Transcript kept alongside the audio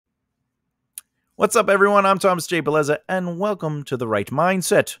What's up, everyone? I'm Thomas J. Beleza, and welcome to The Right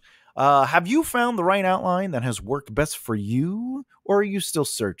Mindset. Have you found the right outline that has worked best for you, or are you still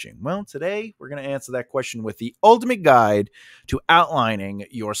searching? Well, today we're going to answer that question with the ultimate guide to outlining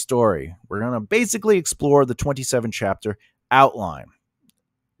your story. We're going to basically explore the 27 chapter outline.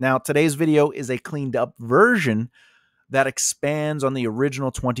 Now, today's video is a cleaned up version that expands on the original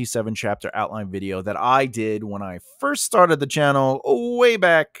 27 chapter outline video that I did when I first started the channel way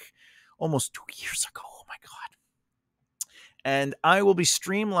back almost 2 years ago. Oh my God. And I will be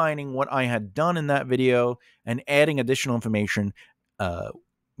streamlining what I had done in that video and adding additional information,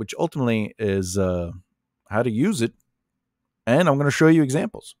 which ultimately is how to use it. And I'm going to show you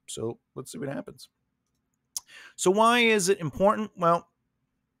examples. So let's see what happens. So why is it important? Well,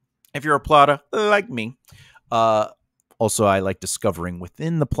 if you're a plotter like me, also, I like discovering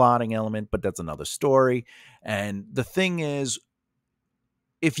within the plotting element, but that's another story. And the thing is,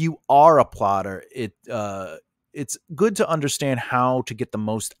 if you are a plotter, it's good to understand how to get the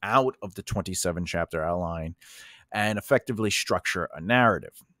most out of the 27 chapter outline and effectively structure a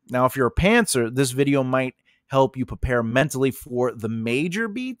narrative. Now, if you're a pantser, this video might help you prepare mentally for the major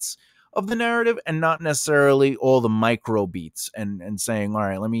beats of the narrative and not necessarily all the micro beats and saying, all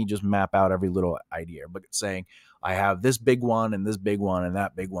right, let me just map out every little idea, but saying, I have this big one and this big one and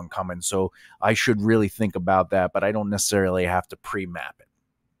that big one coming. So I should really think about that, but I don't necessarily have to pre-map it.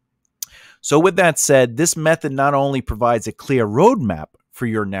 So with that said, this method not only provides a clear roadmap for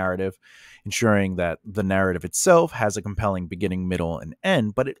your narrative, ensuring that the narrative itself has a compelling beginning, middle, and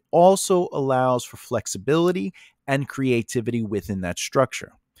end, but it also allows for flexibility and creativity within that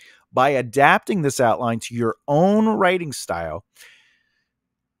structure. By adapting this outline to your own writing style,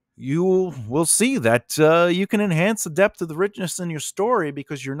 you will see that you can enhance the depth of the richness in your story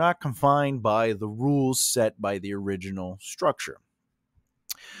because you're not confined by the rules set by the original structure.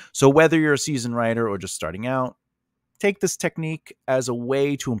 So whether you're a seasoned writer or just starting out, take this technique as a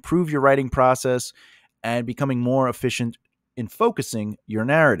way to improve your writing process and becoming more efficient in focusing your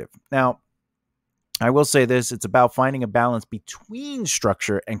narrative. Now, I will say this, it's about finding a balance between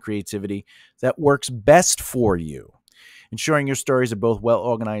structure and creativity that works best for you, ensuring your stories are both well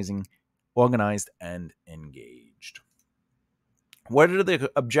organized and engaged. What are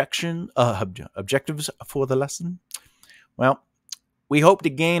the objectives for the lesson? Well, we hope to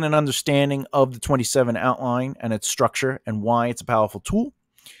gain an understanding of the 27 outline and its structure and why it's a powerful tool.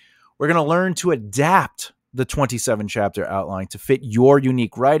 We're going to learn to adapt the 27 chapter outline to fit your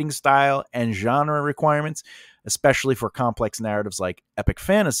unique writing style and genre requirements, especially for complex narratives like epic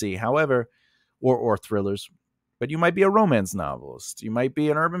fantasy, however, or thrillers. But you might be a romance novelist. You might be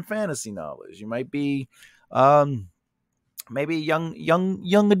an urban fantasy novelist. You might be maybe a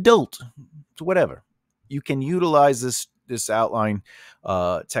young adult, whatever. You can utilize this outline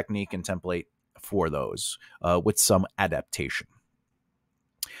technique and template for those with some adaptation.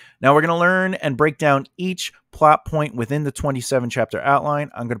 Now we're going to learn and break down each plot point within the 27 chapter outline.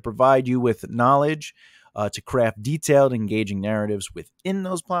 I'm going to provide you with knowledge to craft detailed, engaging narratives within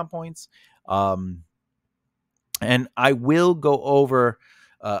those plot points. And I will go over,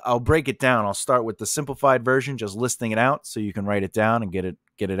 I'll break it down. I'll start with the simplified version, just listing it out so you can write it down and get it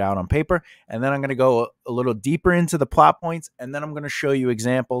out on paper. And then I'm going to go a little deeper into the plot points. And then I'm going to show you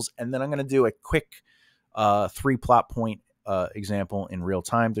examples. And then I'm going to do a quick 3 plot point example in real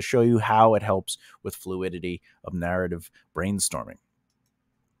time to show you how it helps with fluidity of narrative brainstorming.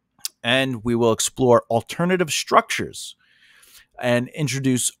 And we will explore alternative structures and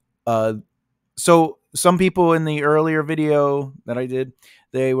introduce so some people in the earlier video that I did,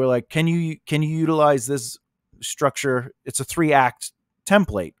 they were like, can you utilize this structure? It's a 3-act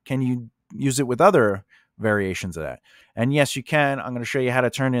template. Can you use it with other variations of that? And yes, you can. I'm going to show you how to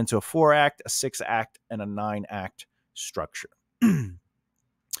turn it into a 4-act, a 6-act, and a 9-act structure.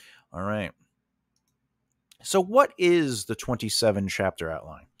 All right. So what is the 27 chapter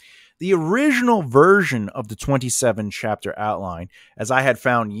outline? The original version of the 27 chapter outline, as I had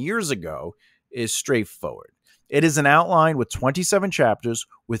found years ago, is straightforward. It is an outline with 27 chapters,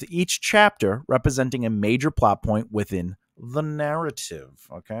 with each chapter representing a major plot point within the narrative.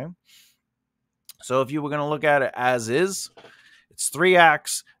 Okay. So if you were going to look at it as is, it's 3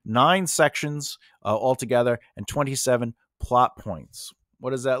 acts, 9 sections altogether, and 27 plot points.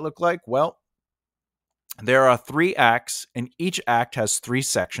 What does that look like? Well, there are 3 acts, and each act has 3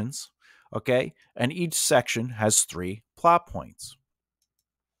 sections, okay? And each section has 3 plot points.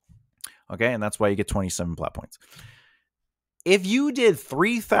 Okay, and that's why you get 27 plot points. If you did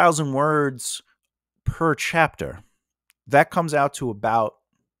 3,000 words per chapter, that comes out to about,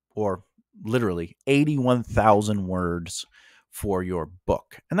 or literally 81,000 words for your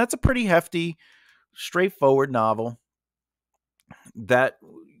book. And that's a pretty hefty straightforward novel that,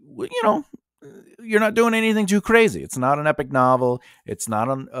 you're not doing anything too crazy. It's not an epic novel. It's not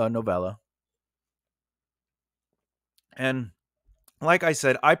a novella. And like I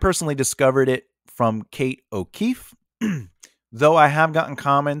said, I personally discovered it from Kate O'Keefe, though I have gotten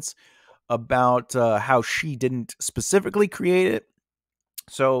comments about how she didn't specifically create it.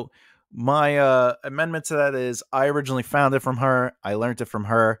 So my amendment to that is I originally found it from her. I learned it from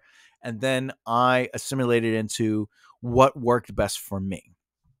her. And then I assimilated it into what worked best for me.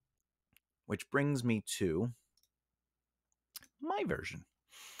 Which brings me to my version.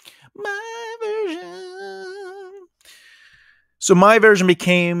 So my version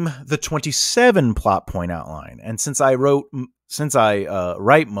became the 27 plot point outline. And since I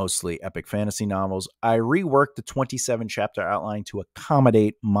write mostly epic fantasy novels, I reworked the 27 chapter outline to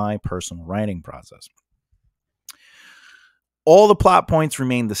accommodate my personal writing process. All the plot points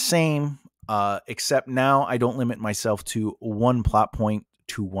remain the same, except now I don't limit myself to one plot point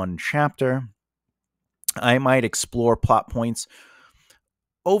to one chapter. I might explore plot points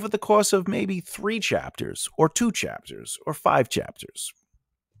over the course of maybe 3 chapters or 2 chapters or 5 chapters.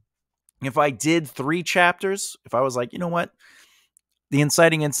 If I did 3 chapters, if I was like, you know what, the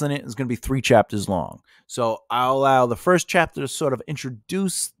inciting incident is going to be 3 chapters long. So I'll allow the first chapter to sort of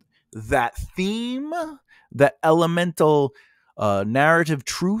introduce that theme, the elemental narrative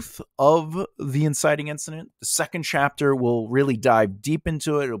truth of the inciting incident. The second chapter will really dive deep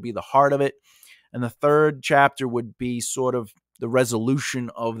into it. It'll be the heart of it. And the third chapter would be sort of the resolution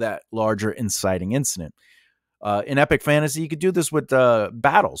of that larger inciting incident. In epic fantasy, you could do this with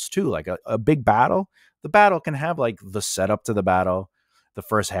battles too, like a big battle. The battle can have like the setup to the battle, the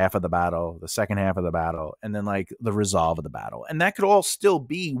first half of the battle, the second half of the battle, and then like the resolve of the battle. And that could all still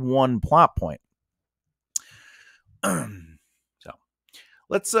be one plot point.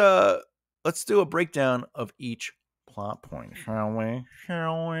 So let's do a breakdown of each plot point, shall we?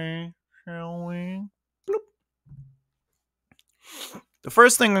 Bloop. The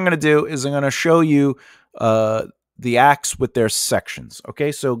first thing I'm going to do is I'm going to show you the acts with their sections.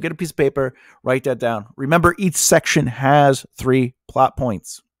 Okay, so get a piece of paper, write that down. Remember, each section has 3 plot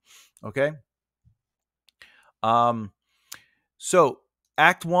points. Okay. So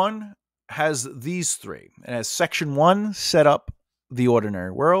Act 1 has these 3. It has Section 1, set up the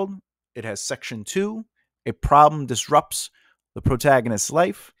ordinary world. It has Section 2, a problem disrupts the protagonist's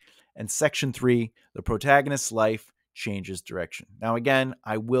life. And Section 3, the protagonist's life changes direction. Now, again,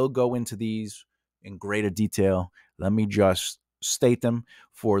 I will go into these in greater detail. Let me just state them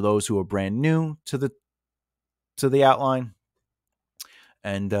for those who are brand new to the outline.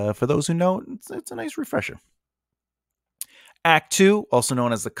 And for those who know, it's a nice refresher. Act 2, also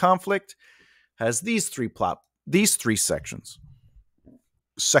known as the conflict, has these 3 sections.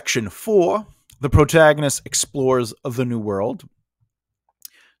 Section 4, the protagonist explores the new world.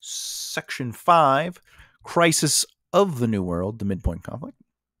 Section 5, crisis of the new world, the midpoint conflict.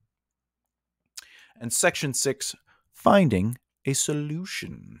 And Section 6, finding a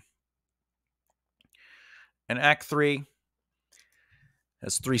solution. And Act 3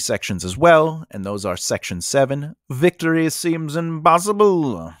 has 3 sections as well, and those are Section 7, victory seems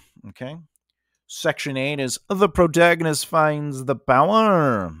impossible. Okay. Section 8 is the protagonist finds the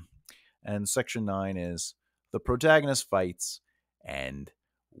power. And Section 9 is the protagonist fights and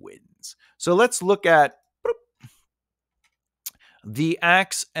wins. So let's look at the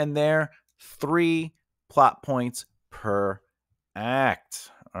acts and their 3 plot points per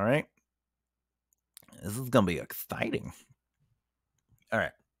act. All right. This is going to be exciting. All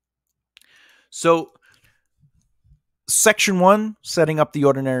right. So Section 1, setting up the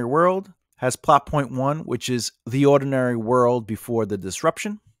ordinary world, has plot point 1, which is the ordinary world before the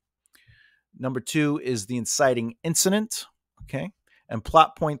disruption. Number 2 is the inciting incident. Okay. And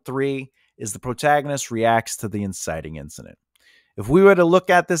plot point 3 is the protagonist reacts to the inciting incident. If we were to look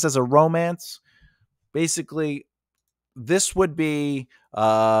at this as a romance, basically, this would be,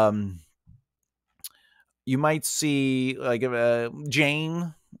 you might see like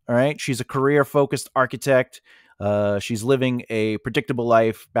Jane, all right? She's a career-focused architect. She's living a predictable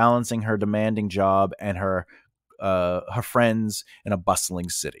life, balancing her demanding job and her friends in a bustling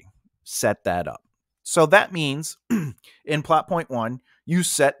city. Set that up. So that means in plot point 1, you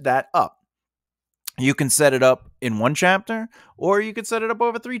set that up. You can set it up in 1 chapter, or you could set it up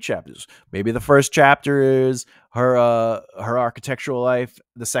over 3 chapters. Maybe the first chapter is her architectural life.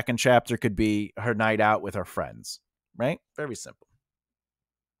 The second chapter could be her night out with her friends, right? Very simple.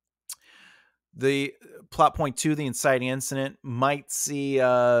 The plot point 2, the inciting incident, might see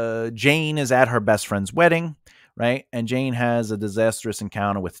Jane is at her best friend's wedding. right? And Jane has a disastrous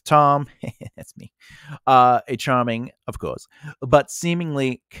encounter with Tom. That's me. A charming, of course, but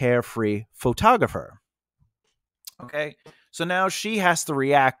seemingly carefree photographer. Okay. So now she has to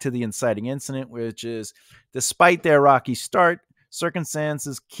react to the inciting incident, which is despite their rocky start,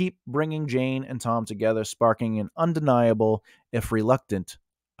 circumstances keep bringing Jane and Tom together, sparking an undeniable, if reluctant,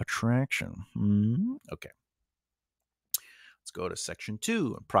 attraction. Okay. Let's go to section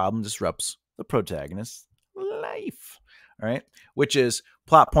 2. A problem disrupts the protagonist's life. All right. Which is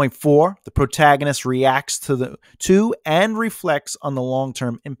plot point 4. The protagonist reacts to and reflects on the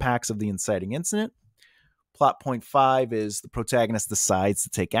long-term impacts of the inciting incident. Plot point 5 is the protagonist decides to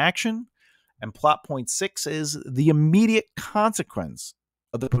take action. And plot point 6 is the immediate consequence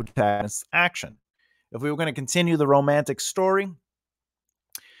of the protagonist's action. If we were going to continue the romantic story,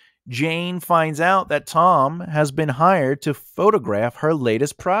 Jane finds out that Tom has been hired to photograph her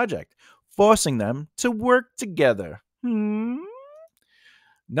latest project, forcing them to work together. Number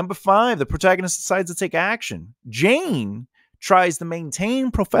 5, the protagonist decides to take action. Jane tries to maintain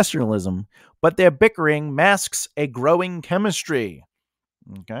professionalism, but their bickering masks a growing chemistry.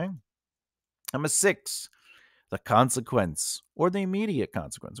 Okay. Number 6, the consequence, or the immediate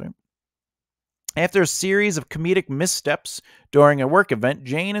consequence, right? After a series of comedic missteps during a work event,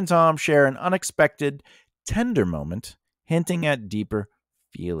 Jane and Tom share an unexpected, tender moment, hinting at deeper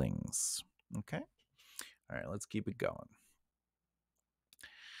feelings. Okay? All right, let's keep it going.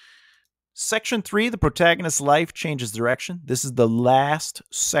 Section 3, the protagonist's life changes direction. This is the last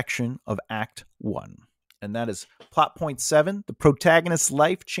section of Act 1. And that is plot point 7. The protagonist's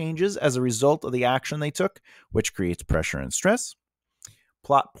life changes as a result of the action they took, which creates pressure and stress.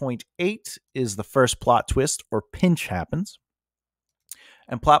 Plot point 8 is the first plot twist or pinch happens.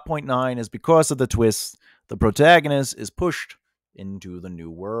 And plot point 9 is because of the twist, the protagonist is pushed into the new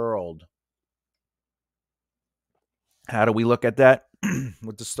world. How do we look at that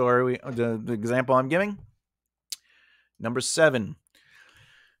with the story, the example I'm giving? Number 7.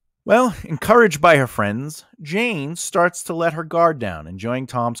 Well, encouraged by her friends, Jane starts to let her guard down, enjoying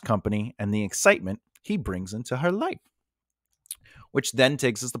Tom's company and the excitement he brings into her life. Which then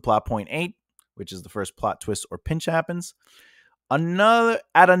takes us to plot point 8, which is the first plot twist or pinch happens.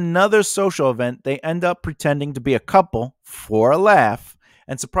 At another social event, they end up pretending to be a couple for a laugh,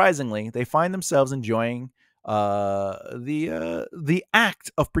 and surprisingly, they find themselves enjoying the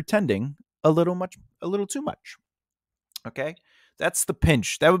act of pretending a little too much. Okay, that's the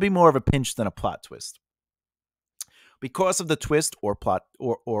pinch. That would be more of a pinch than a plot twist. Because of the twist or plot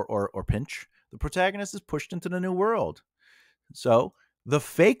or pinch, the protagonist is pushed into the new world. So the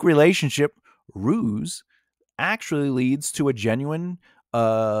fake relationship ruse actually leads to a genuine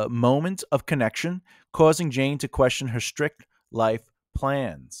moment of connection, causing Jane to question her strict life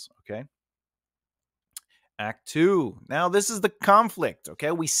plans. Okay. Act 2. Now this is the conflict.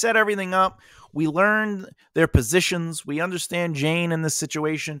 Okay. We set everything up. We learn their positions. We understand Jane in this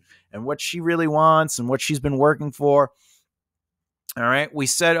situation and what she really wants and what she's been working for. All right. We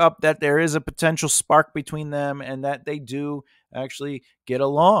set up that there is a potential spark between them and that they do actually get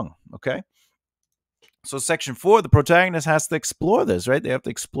along. Okay. So section 4, the protagonist has to explore this, right? They have to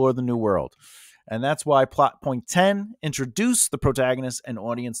explore the new world. And that's why plot point 10 introduce the protagonist and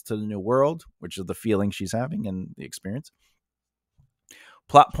audience to the new world, which is the feeling she's having and the experience.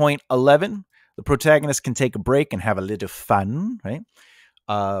 Plot point 11, the protagonist can take a break and have a little fun, right?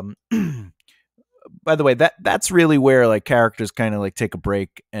 By the way, that's really where like characters kind of like take a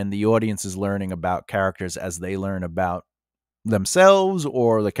break and the audience is learning about characters as they learn about themselves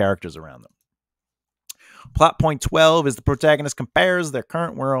or the characters around them. Plot point 12 is the protagonist compares their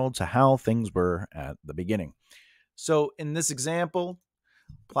current world to how things were at the beginning. So in this example,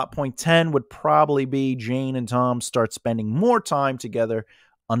 plot point 10 would probably be Jane and Tom start spending more time together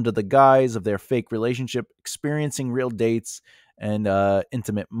under the guise of their fake relationship, experiencing real dates and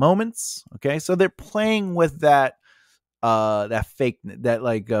intimate moments. Okay, so they're playing with that fake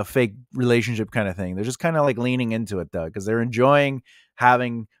relationship kind of thing. They're just kind of like leaning into it though, because they're enjoying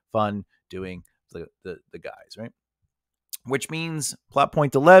having fun doing the guys, right? Which means plot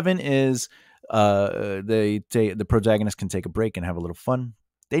point 11 is the protagonist can take a break and have a little fun.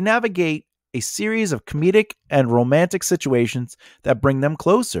 They navigate a series of comedic and romantic situations that bring them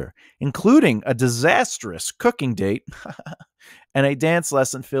closer, including a disastrous cooking date and a dance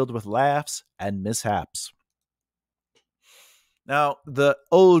lesson filled with laughs and mishaps. Now, the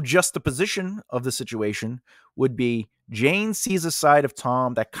old juxtaposition of the situation would be Jane sees a side of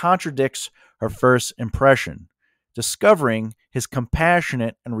Tom that contradicts her first impression, discovering his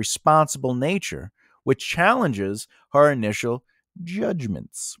compassionate and responsible nature, which challenges her initial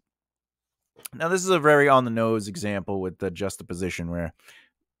judgments. Now, this is a very on-the-nose example with the juxtaposition where,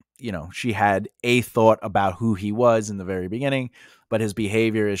 she had a thought about who he was in the very beginning, but his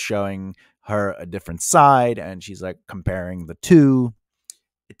behavior is showing her a different side, and she's like comparing the two.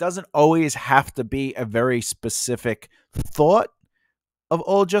 It doesn't always have to be a very specific thought of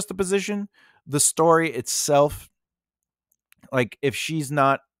all juxtaposition. The story itself, like if she's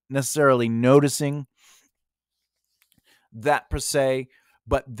not necessarily noticing that per se,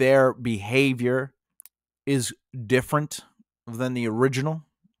 but their behavior is different than the original,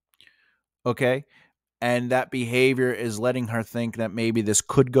 okay? And that behavior is letting her think that maybe this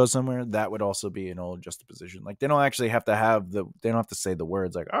could go somewhere, that would also be an old juxtaposition. Like they don't actually have to they don't have to say the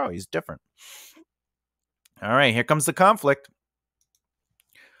words like, oh, he's different. All right, here comes the conflict.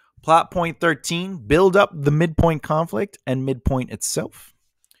 Plot point 13, build up the midpoint conflict and midpoint itself.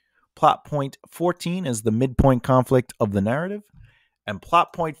 Plot point 14 is the midpoint conflict of the narrative. And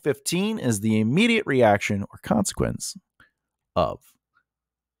plot point 15 is the immediate reaction or consequence of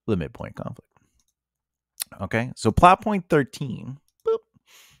the midpoint conflict. Okay, so plot point 13, boop,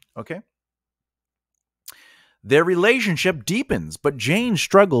 okay. Their relationship deepens, but Jane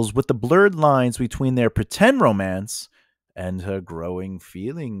struggles with the blurred lines between their pretend romance and her growing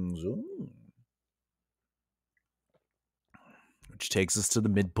feelings. Ooh. Which takes us to the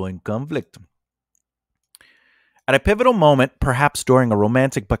midpoint conflict. At a pivotal moment, perhaps during a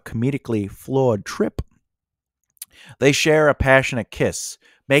romantic but comedically flawed trip, they share a passionate kiss,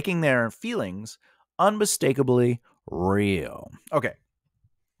 making their feelings unmistakably real. Okay.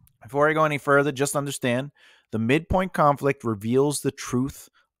 Before I go any further, just understand the midpoint conflict reveals the truth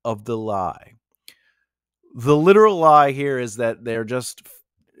of the lie. The literal lie here is that they're just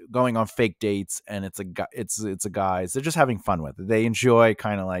going on fake dates, and it's a guys. They're just having fun with it. They enjoy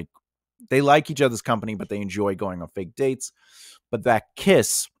kind of like they like each other's company, but they enjoy going on fake dates. But that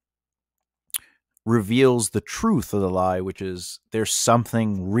kiss reveals the truth of the lie, which is there's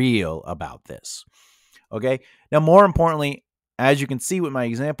something real about this. Okay. Now, more importantly, as you can see with my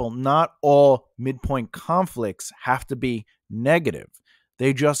example, not all midpoint conflicts have to be negative.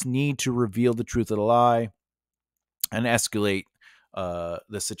 They just need to reveal the truth of the lie and escalate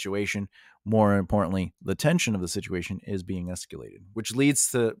the situation. More importantly, the tension of the situation is being escalated, which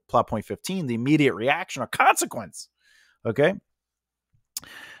leads to plot point 15, the immediate reaction or consequence. Okay.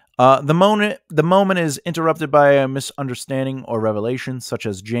 The moment is interrupted by a misunderstanding or revelation, such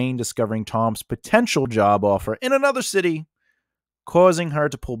as Jane discovering Tom's potential job offer in another city, causing her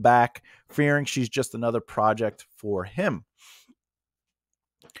to pull back, fearing she's just another project for him.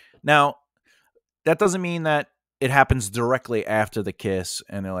 Now, that doesn't mean that it happens directly after the kiss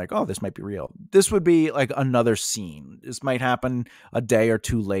and they're like, oh, this might be real. This would be like another scene. This might happen a day or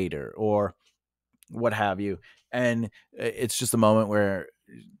two later or what have you. And it's just a moment where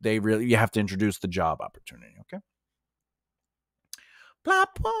you have to introduce the job opportunity. Okay.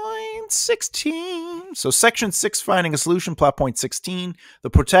 Plot point 16. So section 6, finding a solution. Plot point 16. The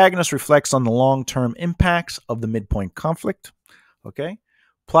protagonist reflects on the long-term impacts of the midpoint conflict. Okay.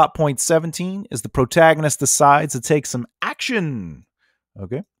 Plot point 17 is the protagonist decides to take some action.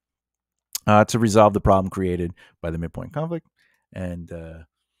 Okay. To resolve the problem created by the midpoint conflict. And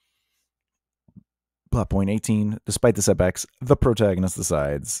plot point 18, despite the setbacks, the protagonist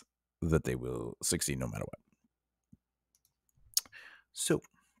decides that they will succeed no matter what. So,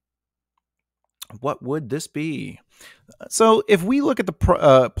 what would this be? So, if we look at the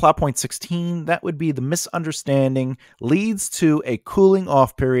plot point 16, that would be the misunderstanding leads to a cooling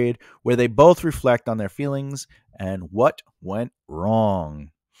off period where they both reflect on their feelings and what went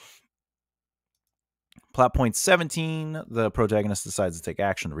wrong. Plot point 17, the protagonist decides to take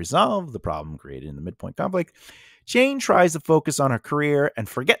action to resolve the problem created in the midpoint conflict. Jane tries to focus on her career and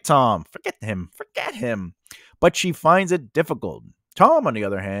forget Tom. Forget him. But she finds it difficult. Tom, on the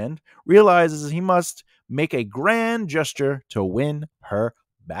other hand, realizes he must make a grand gesture to win her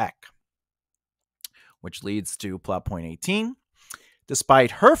back. Which leads to plot point 18.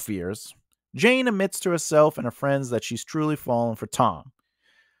 Despite her fears, Jane admits to herself and her friends that she's truly fallen for Tom,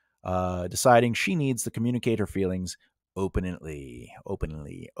 deciding she needs to communicate her feelings openly. Oh,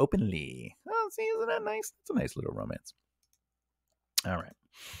 see, isn't that nice? It's a nice little romance. All right.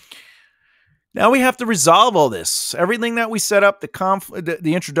 Now we have to resolve all this. Everything that we set up, the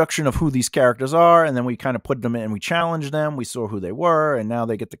introduction of who these characters are, and then we kind of put them in and we challenged them. We saw who they were, and now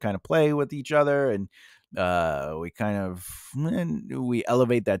they get to kind of play with each other, and we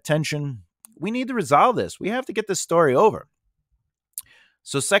elevate that tension. We need to resolve this. We have to get this story over.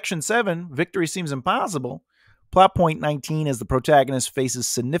 So section 7, victory seems impossible. Plot point 19 is the protagonist faces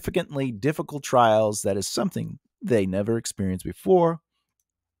significantly difficult trials that is something they never experienced before.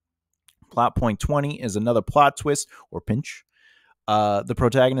 Plot point 20 is another plot twist or pinch. The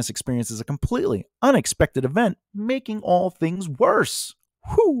protagonist experiences a completely unexpected event, making all things worse.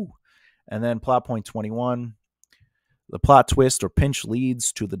 Whew. And then plot point 21, the plot twist or pinch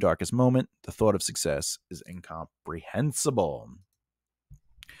leads to the darkest moment. The thought of success is incomprehensible.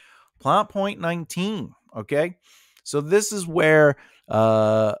 Plot point 19, okay? So this is where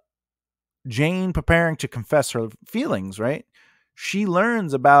Jane, preparing to confess her feelings, right? She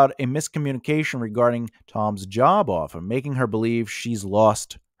learns about a miscommunication regarding Tom's job offer, making her believe she's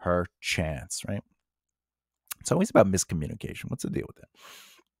lost her chance, right? It's always about miscommunication. What's the deal with that?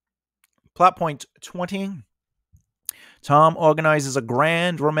 Plot point 20. Tom organizes a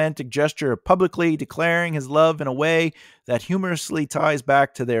grand romantic gesture, publicly declaring his love in a way that humorously ties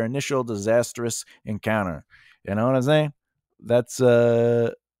back to their initial disastrous encounter. You know what I'm saying? That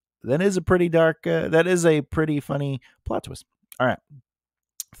is a pretty dark, that is a pretty funny plot twist. All right.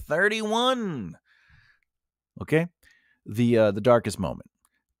 31. Okay. The darkest moment.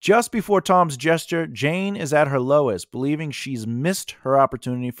 Just before Tom's gesture, Jane is at her lowest, believing she's missed her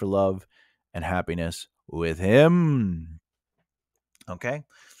opportunity for love and happiness with him. Okay.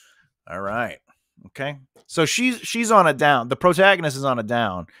 All right. Okay. So she's on a down. The protagonist is on a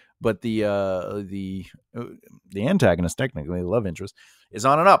down, but the antagonist, technically the love interest, is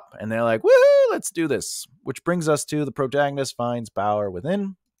on an up, and they're like, woohoo, let's do this. Which brings us to the protagonist finds power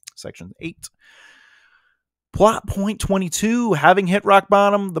within, section 8. Plot point 22. Having hit rock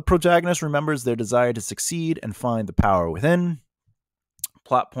bottom, the protagonist remembers their desire to succeed and find the power within.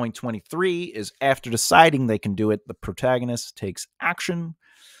 Plot point 23 is after deciding they can do it, the protagonist takes action.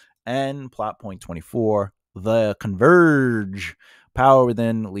 And plot point 24, the converge, power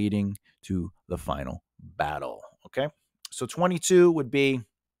within leading to the final battle. Okay, so 22 would be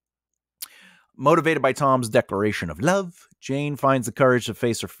motivated by Tom's declaration of love. Jane finds the courage to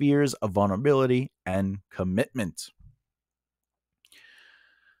face her fears of vulnerability and commitment.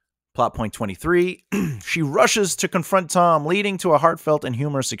 Plot point 23, she rushes to confront Tom, leading to a heartfelt and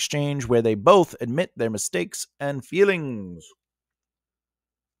humorous exchange where they both admit their mistakes and feelings.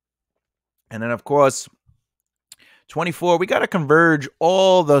 And then, of course, 24, we got to converge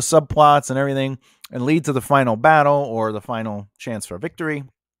all the subplots and everything and lead to the final battle or the final chance for victory.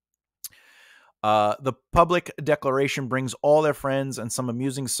 The public declaration brings all their friends and some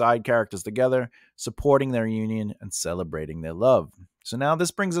amusing side characters together, supporting their union and celebrating their love. So now this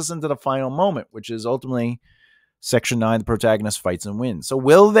brings us into the final moment, which is ultimately section 9, the protagonist fights and wins. So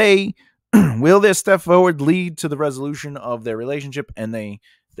will their step forward lead to the resolution of their relationship, and they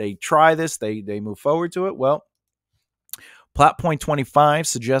try this, they move forward to it? Well, plot point 25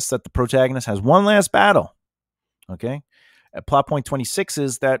 suggests that the protagonist has one last battle. Okay? At plot point 26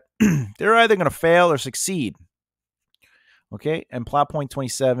 is that they're either going to fail or succeed. Okay? And plot point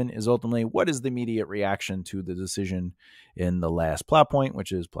 27 is ultimately what is the immediate reaction to the decision in the last plot point,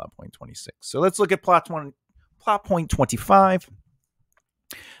 which is plot point 26. So let's look at plot point 25.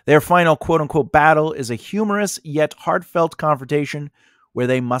 Their final quote-unquote battle is a humorous yet heartfelt confrontation where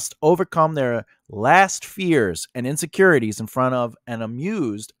they must overcome their last fears and insecurities in front of an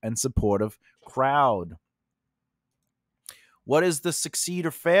amused and supportive crowd. What is the succeed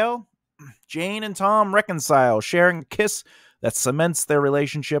or fail? Jane and Tom reconcile, sharing a kiss that cements their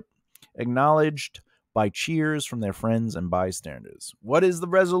relationship, acknowledged by cheers from their friends and bystanders. What is the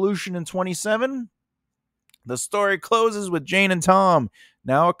resolution in 27? The story closes with Jane and Tom,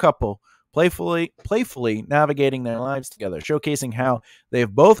 now a couple, playfully navigating their lives together, showcasing how they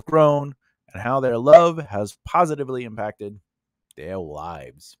have both grown and how their love has positively impacted their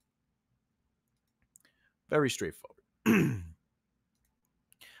lives. Very straightforward.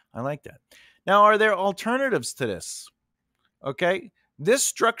 I like that. Now, are there alternatives to this? Okay. This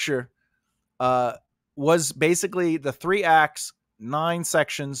structure was basically the 3 acts, 9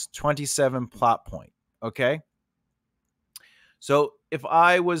 sections, 27 plot point. Okay. So if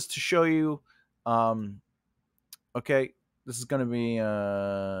I was to show you, okay, this is going to be,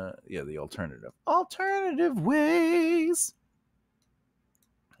 the alternative ways.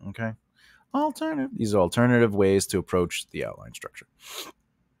 Okay. These are alternative ways to approach the outline structure.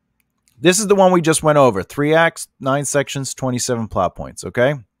 This is the one we just went over. 3 acts, 9 sections, 27 plot points,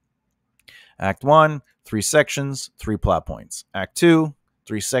 okay? Act 1, 3 sections, 3 plot points. Act 2,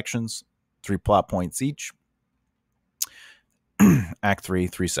 3 sections, 3 plot points each. Act 3,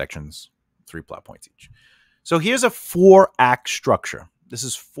 3 sections, 3 plot points each. So here's a 4-act structure. This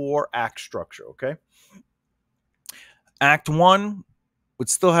is 4-act structure, okay? Act 1 would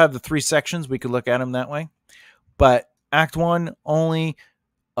still have the 3 sections. We could look at them that way. But Act 1 only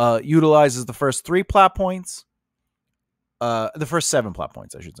utilizes the first 3 plot points. The first 7 plot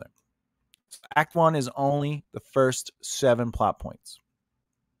points, I should say. Act 1 is only the first 7 plot points.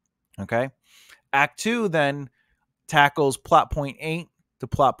 Okay? Act 2 then tackles plot point 8 to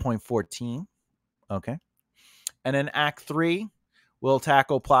plot point 14. Okay? And then Act 3 will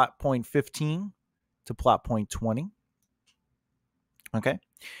tackle plot point 15 to plot point 20. Okay?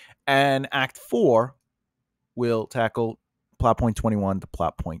 And Act 4 will tackle plot point 21 to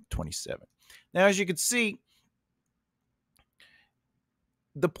plot point 27. Now, as you can see,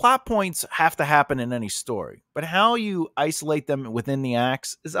 the plot points have to happen in any story, but how you isolate them within the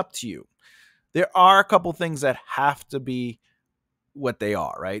acts is up to you. There are a couple things that have to be what they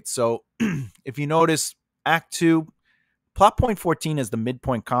are, right? So if you notice, Act 2, plot point 14 is the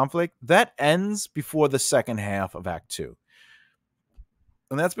midpoint conflict. That ends before the second half of Act 2.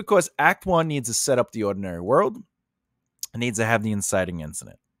 And that's because Act 1 needs to set up the ordinary world. It needs to have the inciting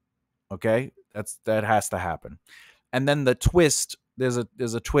incident. Okay? That has to happen. And then the twist, there's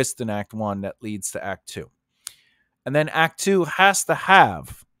a twist in Act 1 that leads to Act 2. And then Act 2 has to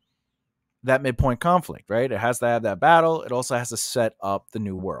have that midpoint conflict, right? It has to have that battle. It also has to set up the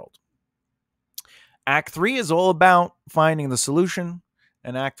new world. Act 3 is all about finding the solution,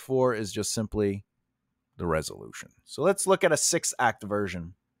 and Act 4 is just simply the resolution. So let's look at a 6-act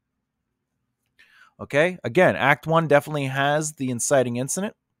version. Okay, again, Act 1 definitely has the inciting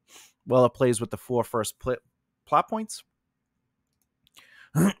incident. Well, it plays with the 4 first plot points.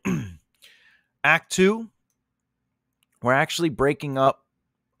 Act 2, we're actually breaking up.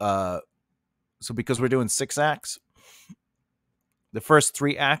 So because we're doing 6 acts, the first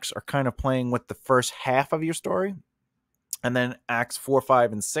 3 acts are kind of playing with the first half of your story. And then acts 4,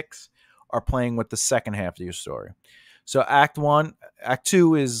 5, and 6 are playing with the second half of your story. So Act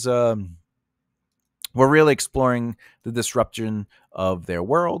 2 is, we're really exploring the disruption of their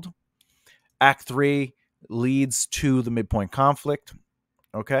world. Act 3 leads to the midpoint conflict.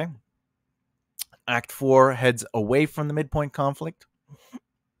 Okay. Act 4 heads away from the midpoint conflict.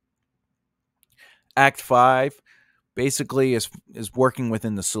 Act 5 basically is working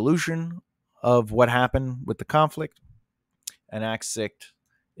within the solution of what happened with the conflict. And Act 6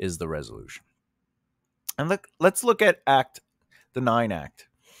 is the resolution. And let's look at the 9 act.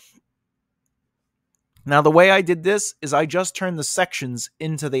 Now, the way I did this is I just turned the sections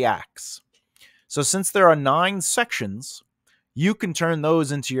into the acts. So since there are 9 sections, you can turn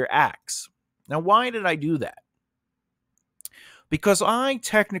those into your acts. Now, why did I do that? Because I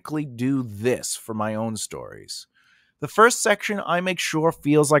technically do this for my own stories. The first section I make sure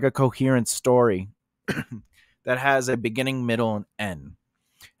feels like a coherent story that has a beginning, middle, and end.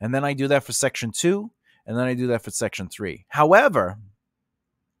 And then I do that for section 2, and then I do that for section 3. However,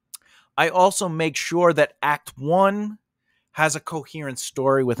 I also make sure that Act 1 has a coherent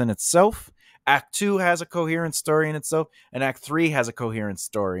story within itself, Act 2 has a coherent story in itself, and Act 3 has a coherent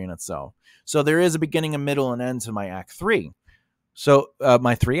story in itself. So there is a beginning, a middle, and end to my Act 3. So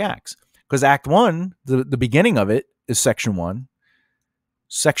my 3 acts. Because Act 1, the beginning of it is section 1,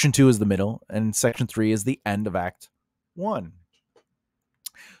 section 2 is the middle, and section 3 is the end of Act 1.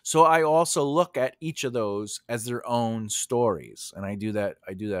 So I also look at each of those as their own stories, and I do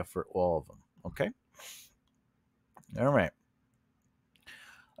that for all of them. Okay? All right.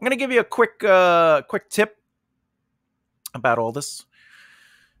 I'm going to give you a quick tip about all this.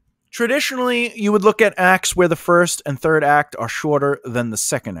 Traditionally, you would look at acts where the first and third act are shorter than the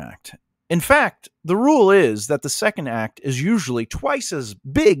second act. In fact, the rule is that the second act is usually twice as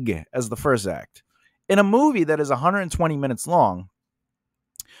big as the first act. In a movie that is 120 minutes long,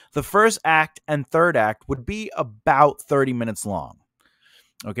 the first act and third act would be about 30 minutes long.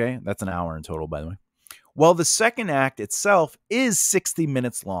 Okay, that's an hour in total, by the way. Well, the second act itself is 60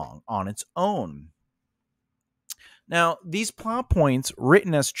 minutes long on its own. Now, these plot points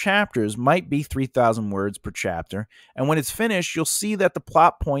written as chapters might be 3,000 words per chapter, and when it's finished, you'll see that the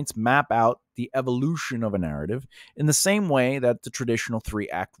plot points map out the evolution of a narrative in the same way that the traditional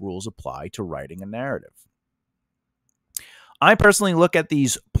 3-act rules apply to writing a narrative. I personally look at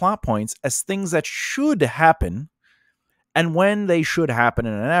these plot points as things that should happen and when they should happen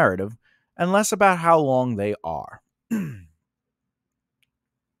in a narrative, and less about how long they are.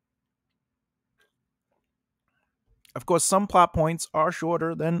 Of course, some plot points are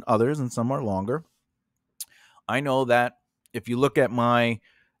shorter than others and some are longer. I know that if you look at my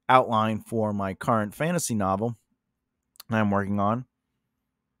outline for my current fantasy novel that I'm working on,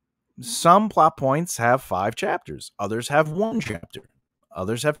 some plot points have 5 chapters. Others have 1 chapter.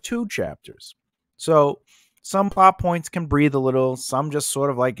 Others have 2 chapters. So some plot points can breathe a little. Some just sort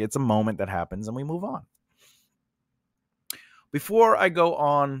of like it's a moment that happens and we move on. Before I go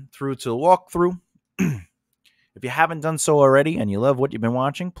on through to the walkthrough, If you haven't done so already and you love what you've been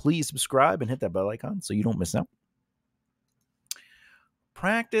watching, please subscribe and hit that bell icon so you don't miss out.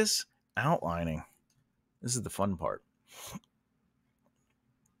 Practice outlining. This is the fun part.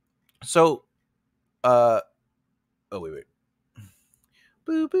 So, oh, wait.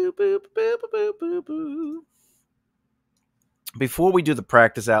 Boo, boo, boo, boo, boo, boo, boo. Before we do the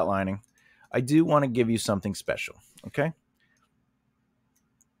practice outlining, I do want to give you something special, okay?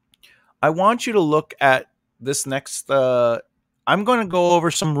 I want you to look at this next, I'm going to go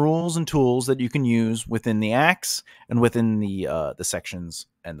over some rules and tools that you can use within the acts and within the sections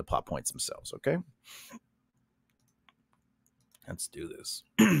and the plot points themselves, okay? Let's do this.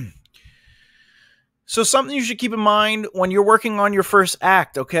 So something you should keep in mind when you're working on your first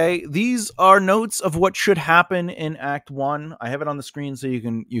act, okay? These are notes of what should happen in Act 1. I have it on the screen so you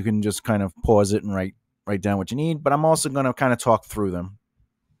can just kind of pause it and write down what you need, but I'm also going to kind of talk through them.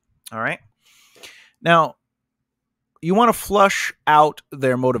 All right? Now, you want to flush out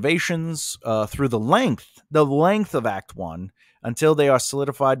their motivations through the length of Act 1 until they are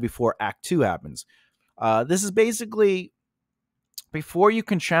solidified before Act 2 happens. This is basically before you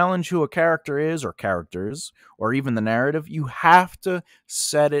can challenge who a character is or characters or even the narrative, you have to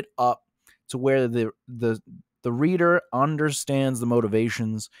set it up to where the reader understands the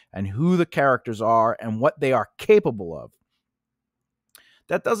motivations and who the characters are and what they are capable of.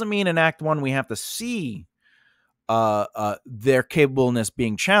 That doesn't mean in Act 1 we have to see their capableness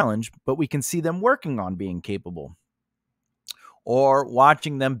being challenged, but we can see them working on being capable or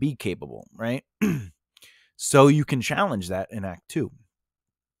watching them be capable, right? So you can challenge that in Act 2.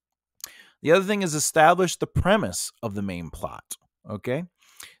 The other thing is establish the premise of the main plot, okay?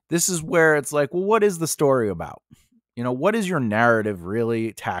 This is where it's like, well, what is the story about? You know, what is your narrative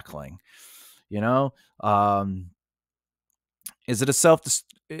really tackling? You know, is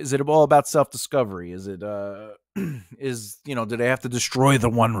it all about self-discovery? Is it do they have to destroy the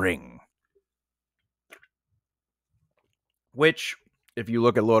One Ring? Which, if you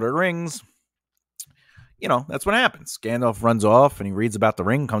look at Lord of the Rings, that's what happens. Gandalf runs off and he reads about the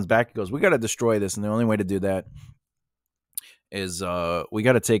ring, comes back, he goes, we got to destroy this. And the only way to do that is we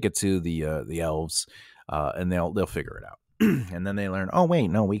got to take it to the elves and they'll figure it out. And then they learn, oh, wait,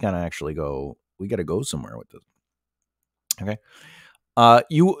 no, we got to go somewhere with this. Okay.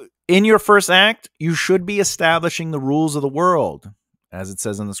 In your first act, you should be establishing the rules of the world. As it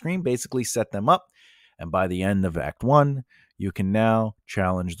says on the screen, basically set them up. And by the end of Act 1, you can now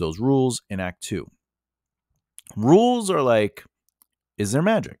challenge those rules in Act 2. Rules are like, is there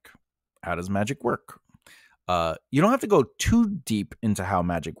magic? How does magic work? You don't have to go too deep into how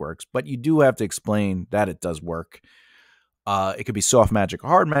magic works, but you do have to explain that it does work. It could be soft magic or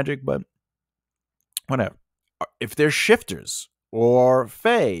hard magic, but whatever. If there's shifters or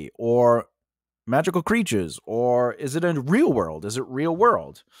fae or magical creatures, or is it a real world? Is it real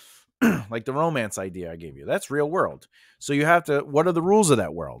world? Like the romance idea I gave you, that's real world. So you have to, what are the rules of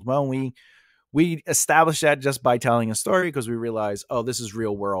that world? Well, we establish that just by telling a story because we realize, oh, this is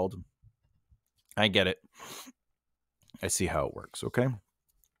real world. I get it. I see how it works, okay?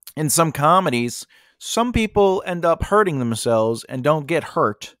 In some comedies, some people end up hurting themselves and don't get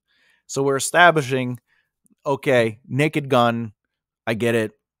hurt. So we're establishing, okay, Naked Gun, I get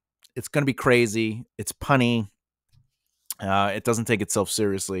it. It's going to be crazy. It's punny. It doesn't take itself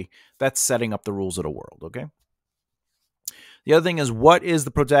seriously. That's setting up the rules of the world, okay? The other thing is, what is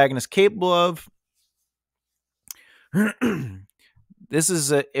the protagonist capable of? This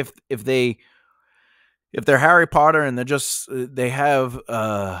is if they're Harry Potter and they have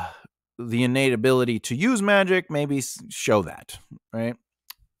the innate ability to use magic, maybe show that, right?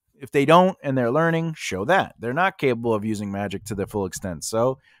 If they don't and they're learning, show that. They're not capable of using magic to their full extent,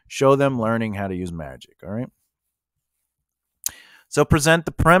 so show them learning how to use magic, all right? So present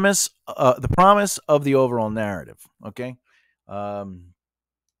the promise of the overall narrative, okay?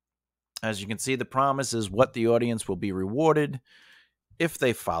 As you can see, the promise is what the audience will be rewarded if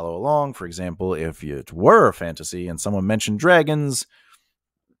they follow along. For example, if it were a fantasy and someone mentioned dragons,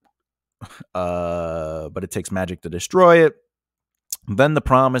 but it takes magic to destroy it, then the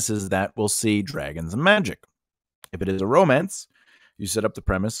promise is that we'll see dragons and magic. If it is a romance, you set up the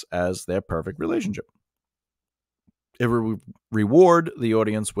premise as their perfect relationship. It will reward the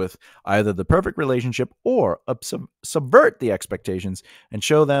audience with either the perfect relationship or subvert the expectations and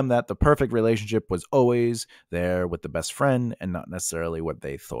show them that the perfect relationship was always there with the best friend and not necessarily what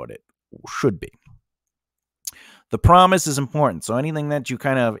they thought it should be. The promise is important. So anything that you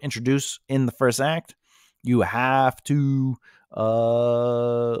kind of introduce in the first act, you have to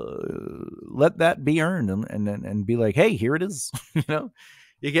let that be earned and be like, hey, here it is.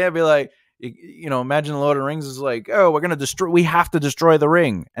 You can't be like, Imagine the Lord of the Rings is like, oh, we have to destroy the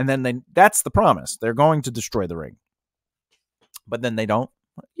ring. And then that's the promise. They're going to destroy the ring. But then they don't.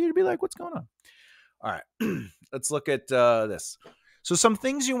 You'd be like, what's going on? All right, let's look at this. So some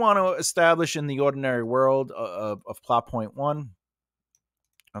things you want to establish in the ordinary world of plot point 1,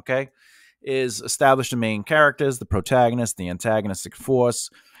 okay, is establish the main characters, the protagonist, the antagonistic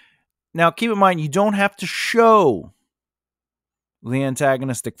force. Now, keep in mind, you don't have to show the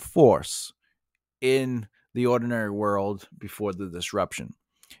antagonistic force in the ordinary world before the disruption.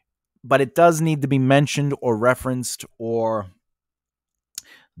 But it does need to be mentioned or referenced, or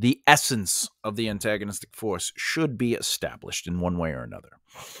the essence of the antagonistic force should be established in one way or another.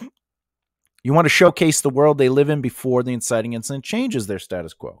 You want to showcase the world they live in before the inciting incident changes their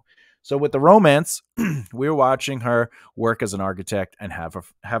status quo. So with the romance, we're watching her work as an architect and have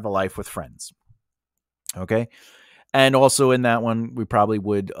a life with friends. Okay? And also in that one, we probably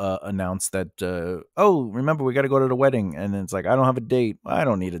would announce that, remember, we got to go to the wedding. And then it's like, I don't have a date. I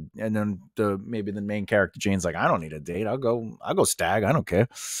don't need a. And then maybe the main character, Jane's like, I don't need a date. I'll go stag. I don't care.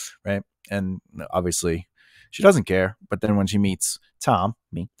 Right. And obviously she doesn't care. But then when she meets Tom,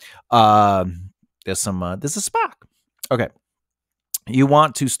 me, there's a spark. Okay. You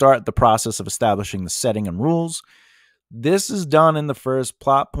want to start the process of establishing the setting and rules. This is done in the first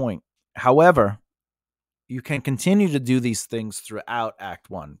plot point. However, you can continue to do these things throughout Act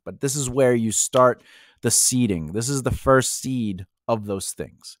 1, but this is where you start the seeding. This is the first seed of those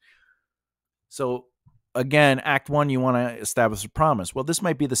things. So again, Act 1, you want to establish a promise. Well, this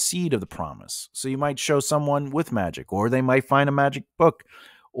might be the seed of the promise. So you might show someone with magic, or they might find a magic book,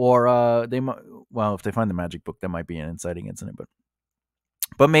 or if they find the magic book, that might be an inciting incident,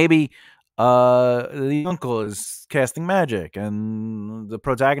 but maybe the uncle is casting magic and the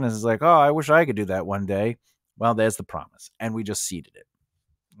protagonist is like, oh, I wish I could do that one day. Well, there's the promise, and we just seeded it.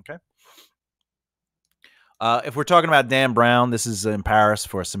 Okay. If we're talking about Dan Brown, this is in Paris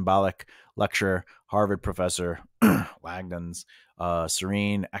for a symbolic lecture. Harvard professor Langdon's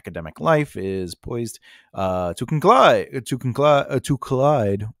serene academic life is poised to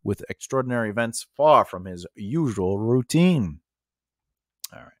collide with extraordinary events far from his usual routine.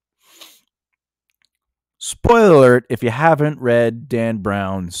 All right. Spoiler alert, if you haven't read Dan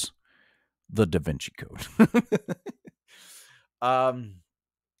Brown's The Da Vinci Code. Sorry.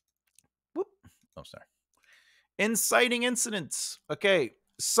 Inciting incidents. Okay,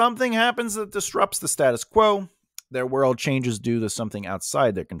 something happens that disrupts the status quo. Their world changes due to something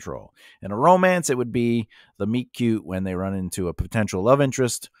outside their control. In a romance, it would be the meet cute when they run into a potential love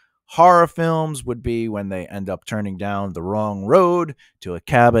interest. Horror films would be when they end up turning down the wrong road to a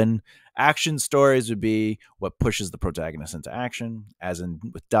cabin. Action stories would be what pushes the protagonist into action, as in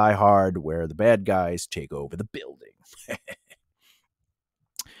with Die Hard, where the bad guys take over the building.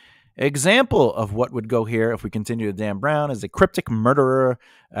 Example of what would go here if we continue to Dan Brown is a cryptic murderer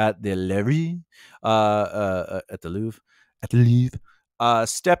at the Louvre,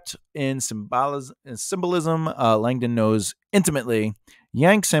 stepped in symbolism. Langdon knows intimately,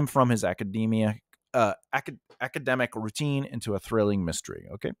 yanks him from his academic routine into a thrilling mystery.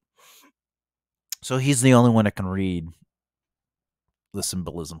 Okay, so he's the only one that can read the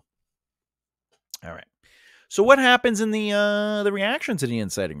symbolism. All right. So what happens in the reaction to the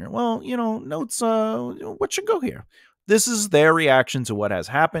inciting? Well, notes what should go here. This is their reaction to what has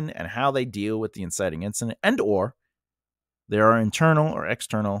happened and how they deal with the inciting incident, and or there are internal or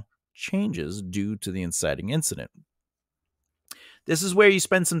external changes due to the inciting incident. This is where you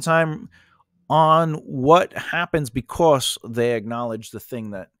spend some time on what happens because they acknowledge the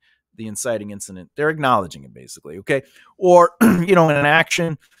thing that the inciting incident, they're acknowledging it basically, okay? Or, in an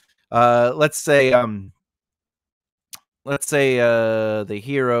action, let's say the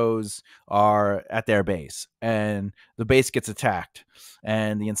heroes are at their base and the base gets attacked,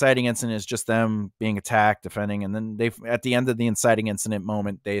 and the inciting incident is just them being attacked, defending, and then at the end of the inciting incident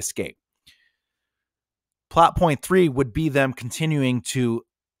moment, they escape. Plot point 3 would be them continuing to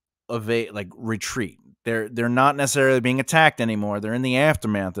evade, like retreat. They're not necessarily being attacked anymore. They're in the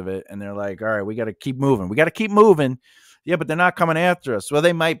aftermath of it, and they're like, all right, we got to keep moving. We got to keep moving. Yeah, but they're not coming after us. Well,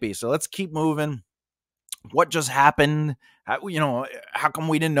 they might be. So let's keep moving. What just happened? How come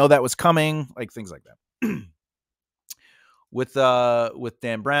we didn't know that was coming? Like things like that. With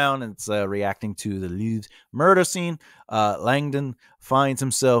Dan Brown, it's reacting to the Louvre murder scene. Langdon finds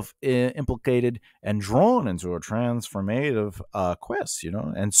himself implicated and drawn into a transformative quest,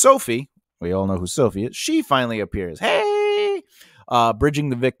 And Sophie, we all know who Sophie is, she finally appears. Hey! Bridging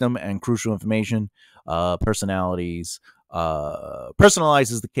the victim and crucial information, personalizes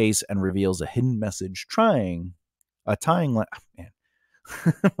the case and reveals a hidden message tying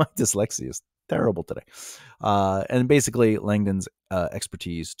My dyslexia is terrible today. And basically, Langdon's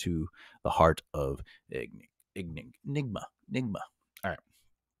expertise to the heart of Enigma. All right.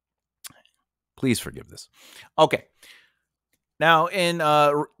 Please forgive this. Okay. Now, in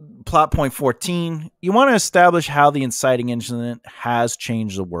plot point 14, you want to establish how the inciting incident has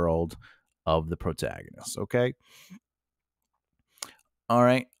changed the world of the protagonist. Okay. All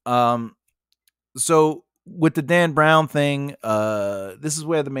right. So with the Dan Brown thing, this is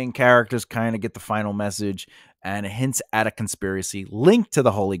where the main characters kind of get the final message, and it hints at a conspiracy linked to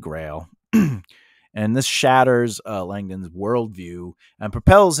the Holy Grail. And this shatters Langdon's worldview and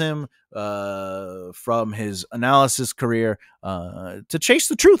propels him from his analysis career to chase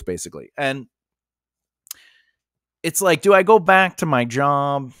the truth, basically. And it's like, do I go back to my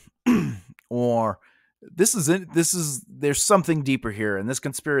job, or this is it? There's something deeper here, and this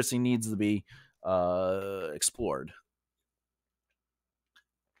conspiracy needs to be explored.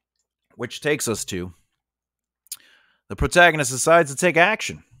 Which takes us to the protagonist decides to take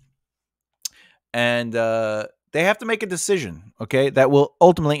action. And they have to make a decision, okay, that will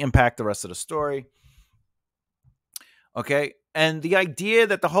ultimately impact the rest of the story. Okay, and the idea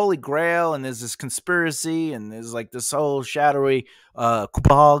that the Holy Grail and there's this conspiracy and there's like this whole shadowy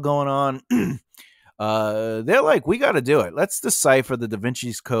cabal going on, they're like, we got to do it. Let's decipher the Da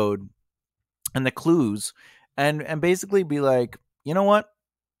Vinci's Code and the clues, and basically be like, you know what?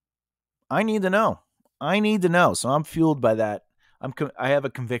 I need to know. So I'm fueled by that. I have a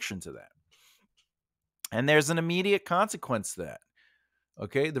conviction to that. And there's an immediate consequence to that.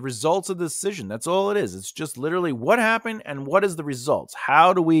 Okay, the results of the decision. That's all it is. It's just literally what happened and what is the results.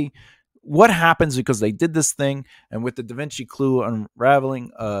 What happens because they did this thing? And with the Da Vinci clue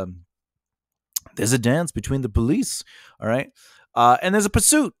unraveling, there's a dance between the police. All right, and there's a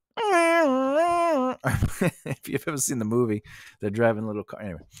pursuit. If you've ever seen the movie, they're driving a little car.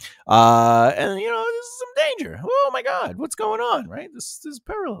 Anyway, and you know, there's some danger. Oh my God, what's going on? Right, this is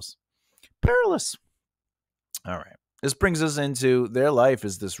perilous. All right. This brings us into their life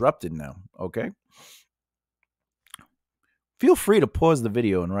is disrupted now. Okay. Feel free to pause the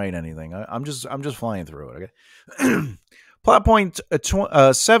video and write anything. I'm just flying through it. Okay. Plot point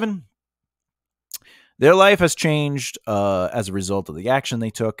 7. Their life has changed as a result of the action they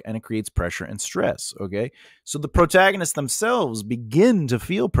took, and it creates pressure and stress. Okay. So the protagonists themselves begin to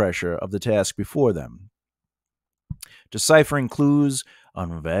feel pressure of the task before them. Deciphering clues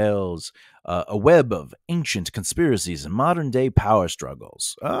unveils a web of ancient conspiracies and modern-day power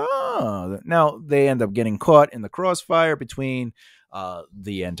struggles. Now they end up getting caught in the crossfire between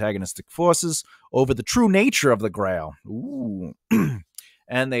the antagonistic forces over the true nature of the Grail. Ooh.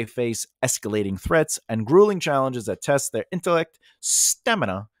 And they face escalating threats and grueling challenges that test their intellect,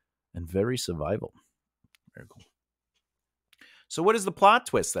 stamina, and very survival. Very cool. So what is the plot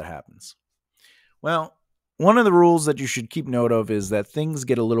twist that happens? Well, one of the rules that you should keep note of is that things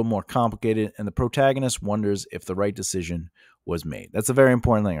get a little more complicated and the protagonist wonders if the right decision was made. That's a very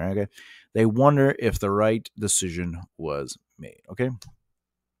important thing, right? Okay. They wonder if the right decision was made. Okay.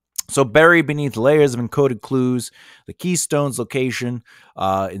 So buried beneath layers of encoded clues, the Keystone's location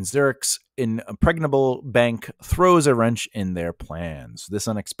in Zurich's impregnable bank throws a wrench in their plans. This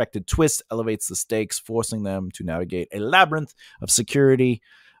unexpected twist elevates the stakes, forcing them to navigate a labyrinth of security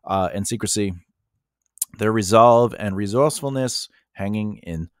and secrecy. Their resolve and resourcefulness hanging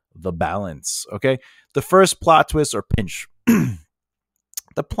in the balance. Okay. The first plot twist or pinch.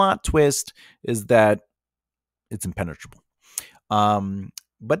 The plot twist is that it's impenetrable.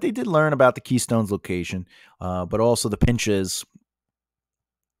 But they did learn about the Keystone's location. But also the pinch is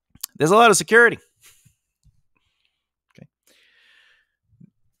there's a lot of security. Okay.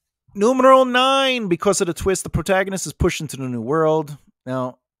 Numeral 9. Because of the twist, the protagonist is pushed into the new world.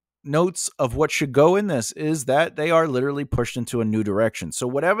 Now, notes of what should go in this is that they are literally pushed into a new direction. So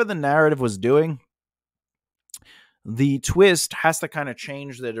whatever the narrative was doing, the twist has to kind of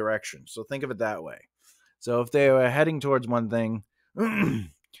change their direction. So think of it that way. So if they were heading towards one thing, you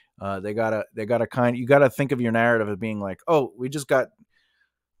gotta think of your narrative as being like, oh, we just got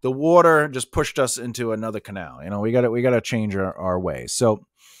the water just pushed us into another canal. You know, we gotta change our way. So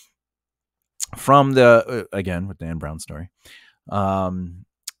from the again with Dan Brown's story.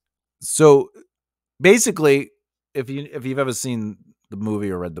 So basically, if you've ever seen the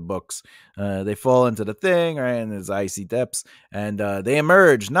movie or read the books, they fall into the thing, right? And there's icy depths, and they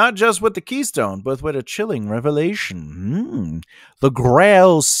emerge not just with the Keystone, but with a chilling revelation. The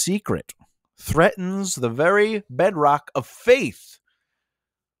Grail's secret threatens the very bedrock of faith.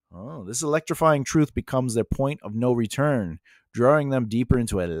 Oh, this electrifying truth becomes their point of no return, drawing them deeper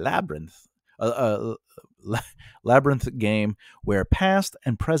into a labyrinth. labyrinth game where past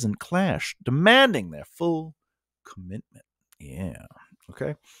and present clash, demanding their full commitment. Yeah.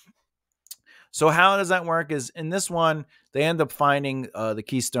 Okay. So how does that work? Is in this one they end up finding the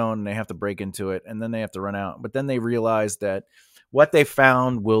keystone and they have to break into it and then they have to run out. But then they realize that what they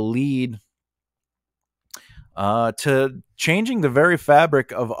found will lead to changing the very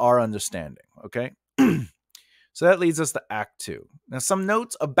fabric of our understanding. Okay. So that leads us to Act 2. Now, some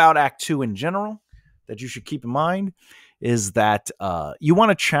notes about Act 2 in general that you should keep in mind is that you want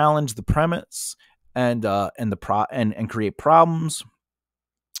to challenge the premise and create problems.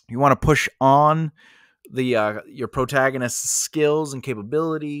 You want to push on your protagonist's skills and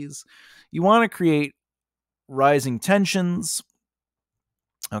capabilities. You want to create rising tensions.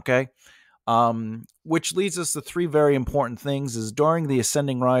 Okay. Which leads us to three very important things is during the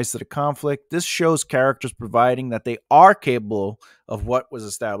ascending rise to the conflict, this shows characters providing that they are capable of what was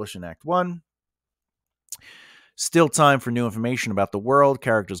established in Act 1. Still time for new information about the world,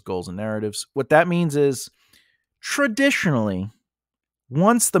 characters, goals, and narratives. What that means is, traditionally,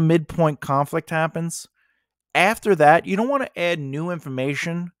 once the midpoint conflict happens, after that, you don't want to add new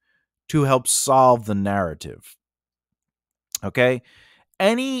information to help solve the narrative. Okay?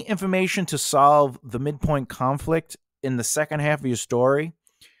 Any information to solve the midpoint conflict in the second half of your story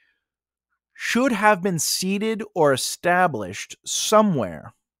should have been seeded or established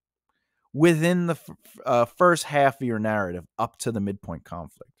somewhere within the first half of your narrative up to the midpoint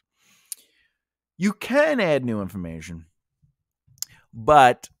conflict. You can add new information,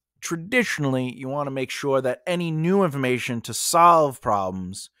 but traditionally you want to make sure that any new information to solve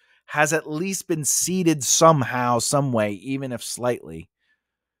problems has at least been seeded somehow, some way, even if slightly,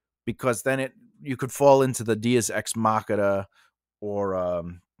 because then you could fall into the Deus Ex Machina or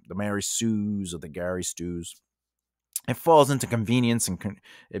the Mary Sues or the Gary Stews. It falls into convenience and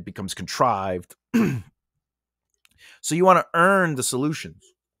it becomes contrived. So you want to earn the solutions.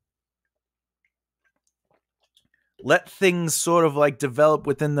 Let things sort of like develop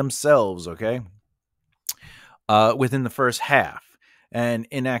within themselves, okay? Within the first half. And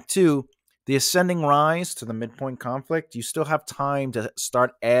in Act 2, the ascending rise to the midpoint conflict, you still have time to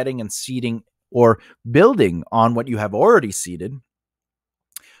start adding and seeding or building on what you have already seeded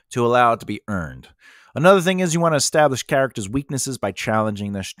to allow it to be earned. Another thing is you want to establish characters' weaknesses by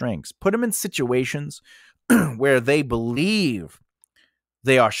challenging their strengths. Put them in situations where they believe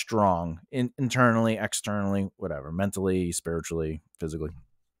they are strong internally, externally, whatever, mentally, spiritually, physically.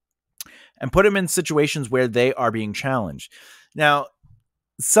 And put them in situations where they are being challenged. Now,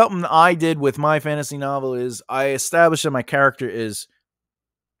 something I did with my fantasy novel is I established that my character is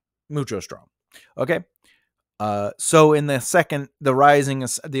mucho strong. Okay. So in the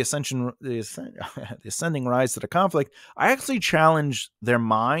ascending rise to the conflict, I actually challenge their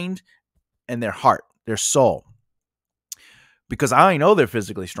mind and their heart, their soul, because I know they're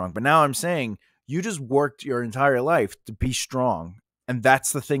physically strong. But now I'm saying you just worked your entire life to be strong, and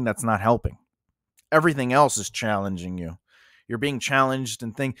that's the thing that's not helping. Everything else is challenging you. You're being challenged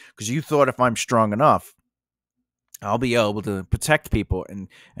and because you thought if I'm strong enough, I'll be able to protect people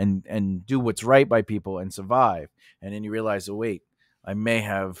and do what's right by people and survive. And then you realize, oh, wait, I may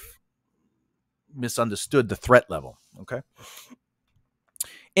have misunderstood the threat level. Okay.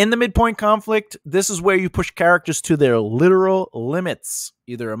 In the midpoint conflict, this is where you push characters to their literal limits,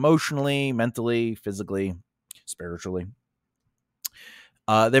 either emotionally, mentally, physically, spiritually.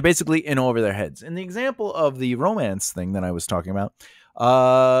 They're basically in over their heads. In the example of the romance thing that I was talking about,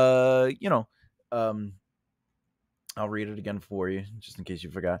 I'll read it again for you, just in case you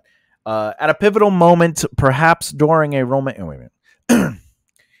forgot. At a pivotal moment, perhaps during a romantic... Oh, wait a minute.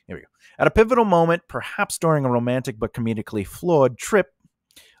 Here we go. At a pivotal moment, perhaps during a romantic but comedically flawed trip,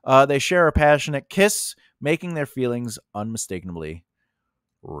 they share a passionate kiss, making their feelings unmistakably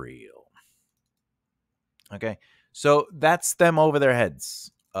real. Okay, so that's them over their heads.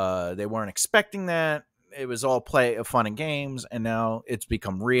 They weren't expecting that. It was all play of fun and games, and now it's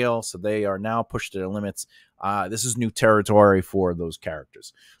become real, so they are now pushed to their limits. This is new territory for those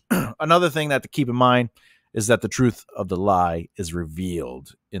characters. Another thing that to keep in mind is that the truth of the lie is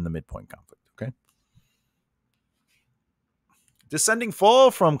revealed in the midpoint conflict, okay? Descending fall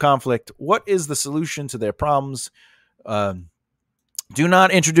from conflict. What is the solution to their problems? Do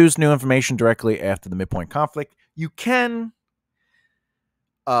not introduce new information directly after the midpoint conflict. You can,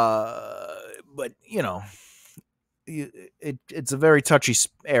 but, you know, it's a very touchy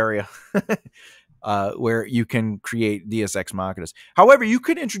area where you can create Deus Ex Machinas. However, you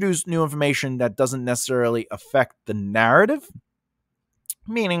could introduce new information that doesn't necessarily affect the narrative,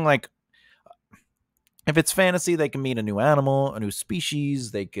 meaning like if it's fantasy, they can meet a new animal, a new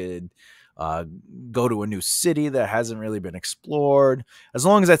species. They could go to a new city that hasn't really been explored. As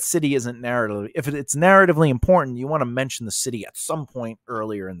long as that city isn't narratively, if it's narratively important, you want to mention the city at some point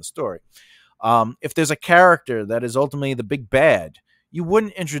earlier in the story. If there's a character that is ultimately the big bad, you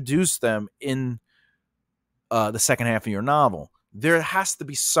wouldn't introduce them in the second half of your novel. There has to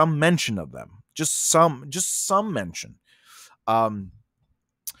be some mention of them, just some mention.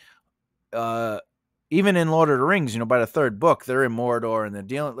 Even in Lord of the Rings, by the third book, they're in Mordor and they're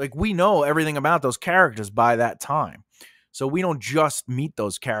dealing, like, we know everything about those characters by that time. So we don't just meet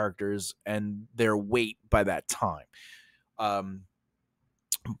those characters and their weight by that time.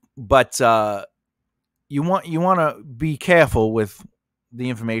 But you want to be careful with the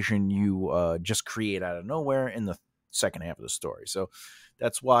information you just create out of nowhere in the second half of the story. So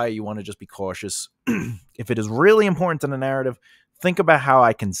that's why you want to just be cautious. If it is really important to the narrative, think about how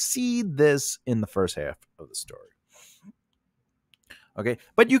I can seed this in the first half of the story. Okay,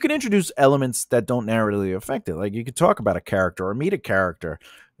 but you can introduce elements that don't narratively affect it. Like, you could talk about a character or meet a character,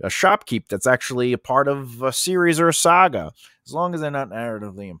 a shopkeep that's actually a part of a series or a saga, as long as they're not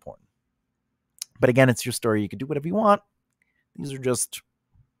narratively important. But again, it's your story. You can do whatever you want. These are just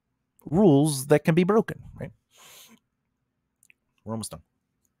rules that can be broken, right? We're almost done.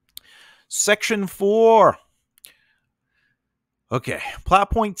 Section 4. Okay,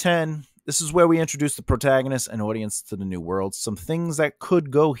 plot point 10. This is where we introduce the protagonist and audience to the new world. Some things that could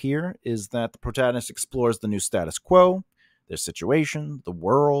go here is that the protagonist explores the new status quo, their situation, the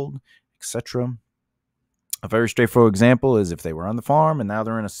world, etc. A very straightforward example is if they were on the farm and now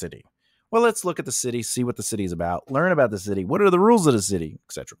they're in a city. Well, let's look at the city, see what the city is about, learn about the city, what are the rules of the city,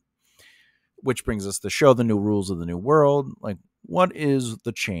 etc. Which brings us to show the new rules of the new world. Like, what is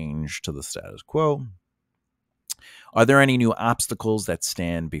the change to the status quo? Are there any new obstacles that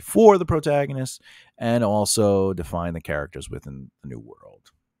stand before the protagonist? And also define the characters within the new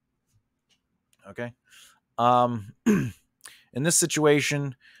world. Okay. In this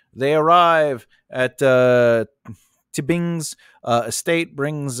situation, they arrive at Tibbing's estate,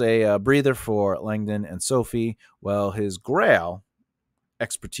 brings a breather for Langdon and Sophie, while his Grail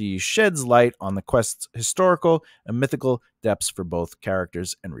expertise sheds light on the quest's historical and mythical depths for both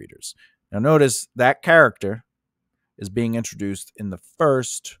characters and readers. Now notice that character is being introduced in the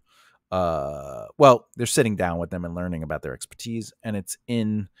first, they're sitting down with them and learning about their expertise, and it's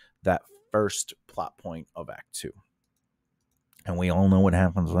in that first plot point of Act 2. And we all know what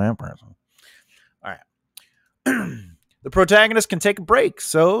happens to that person. All right. The protagonist can take a break.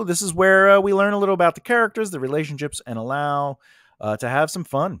 So this is where we learn a little about the characters, the relationships, and allow to have some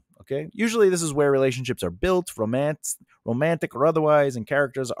fun. Okay. Usually this is where relationships are built, romantic or otherwise, and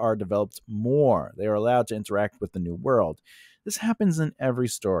characters are developed more. They are allowed to interact with the new world. This happens in every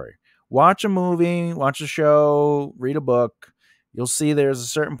story. Watch a movie, watch a show, read a book. You'll see there's a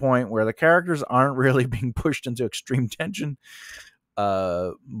certain point where the characters aren't really being pushed into extreme tension,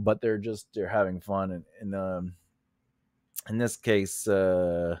 but they're having fun. And in this case,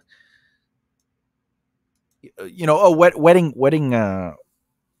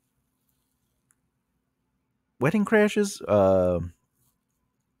 wedding crashes. It'd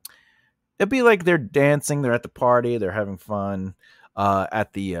be like they're dancing, they're at the party, they're having fun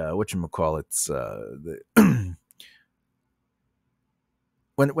at the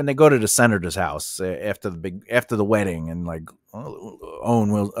when they go to the senator's house after the wedding, and like Owen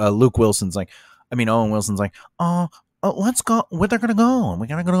Wilson's like, oh, let's go. Where they're gonna go? We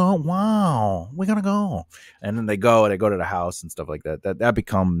gotta go. Wow, we gotta go. And then they go to the house and stuff like that. That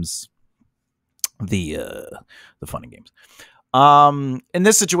becomes the fun and games. In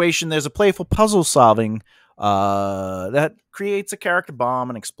this situation, there's a playful puzzle solving that creates a character bomb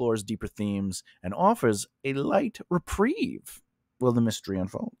and explores deeper themes and offers a light reprieve while the mystery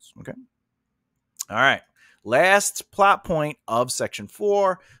unfolds. Okay. All right. Last plot point of section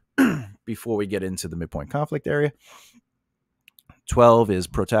 4 before we get into the midpoint conflict area. 12 is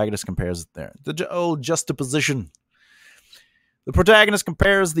protagonist compares the old juxtaposition. The protagonist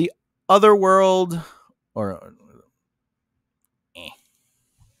compares the other world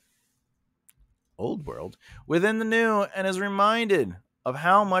old world within the new and is reminded of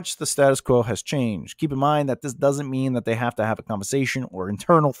how much the status quo has changed. Keep in mind that this doesn't mean that they have to have a conversation or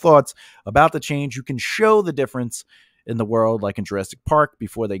internal thoughts about the change. You can show the difference in the world, like in Jurassic Park,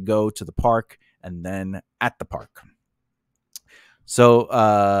 before they go to the park and then at the park. So,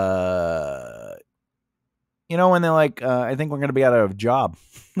 when they're like, I think we're going to be out of a job.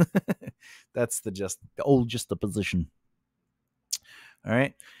 That's the old juxtaposition. All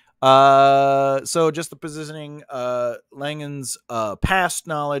right. So just the positioning, Langen's past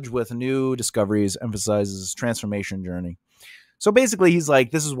knowledge with new discoveries emphasizes transformation journey. So basically, he's like,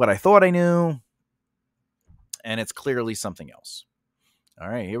 this is what I thought I knew, and it's clearly something else. All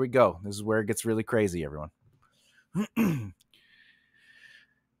right, here we go. This is where it gets really crazy, everyone.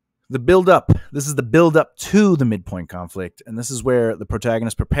 The build-up. This is the build-up to the midpoint conflict, and this is where the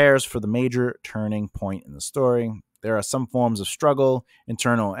protagonist prepares for the major turning point in the story. There are some forms of struggle,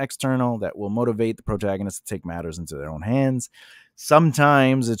 internal and external, that will motivate the protagonist to take matters into their own hands.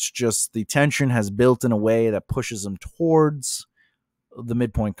 Sometimes it's just the tension has built in a way that pushes them towards the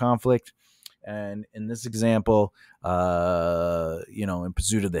midpoint conflict. And in this example, in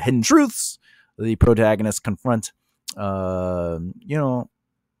pursuit of the hidden truths, the protagonists confront,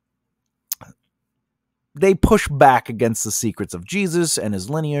 they push back against the secrets of Jesus and his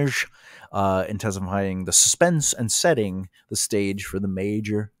lineage, intensifying the suspense and setting the stage for the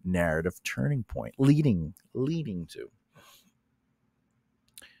major narrative turning point, leading to.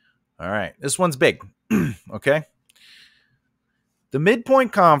 All right, this one's big. Okay. The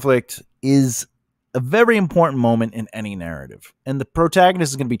midpoint conflict is a very important moment in any narrative, and the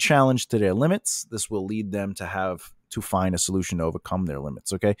protagonist is going to be challenged to their limits. This will lead them to find a solution to overcome their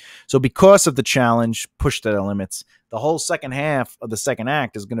limits. Okay. So because of the challenge pushed to their limits, the whole second half of the second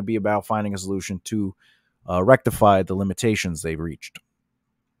act is going to be about finding a solution to rectify the limitations they've reached.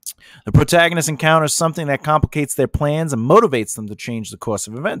 The protagonist encounters something that complicates their plans and motivates them to change the course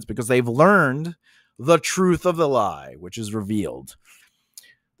of events because they've learned the truth of the lie, which is revealed.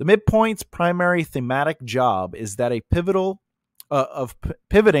 The midpoint's primary thematic job is that pivoting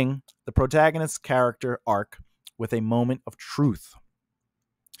the protagonist's character arc with a moment of truth.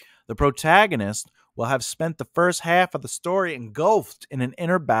 The protagonist will have spent the first half of the story engulfed in an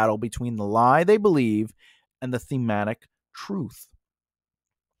inner battle between the lie they believe and the thematic truth.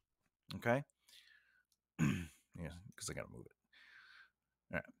 Okay? Yeah, because I got to move it.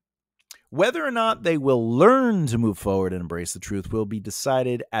 All right. Whether or not they will learn to move forward and embrace the truth will be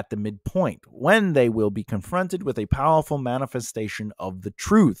decided at the midpoint, when they will be confronted with a powerful manifestation of the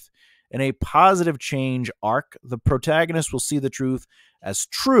truth. In a positive change arc, the protagonist will see the truth as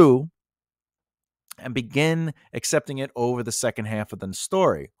true and begin accepting it over the second half of the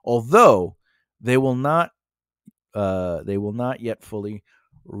story, although they will not yet fully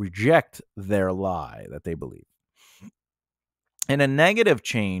reject their lie that they believe. In a negative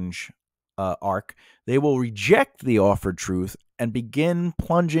change arc, they will reject the offered truth and begin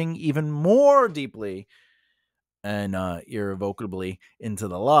plunging even more deeply and irrevocably into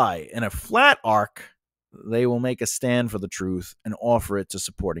the lie. In a flat arc, they will make a stand for the truth and offer it to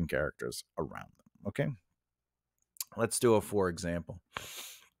supporting characters around them. Okay? Let's do a for example.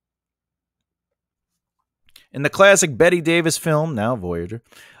 In the classic Bette Davis film, now Voyager,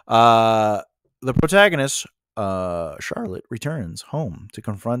 the protagonist, Charlotte, returns home to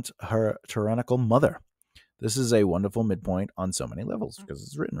confront her tyrannical mother. This is a wonderful midpoint on so many levels because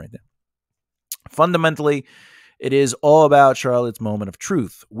it's written right there. Fundamentally, it is all about Charlotte's moment of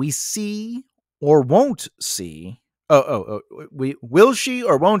truth. We see or won't see. Will she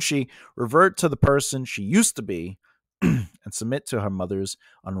or won't she revert to the person she used to be and submit to her mother's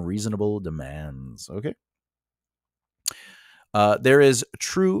unreasonable demands? Okay. There is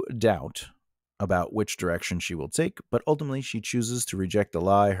true doubt about which direction she will take, but ultimately she chooses to reject the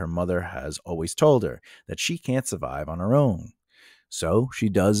lie her mother has always told her, that she can't survive on her own. So she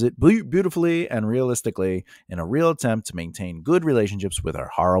does it beautifully and realistically in a real attempt to maintain good relationships with her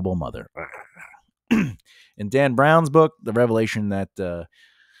horrible mother. In Dan Brown's book, the revelation that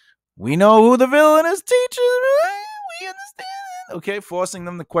we know who the villain is teaches, we understand, okay, forcing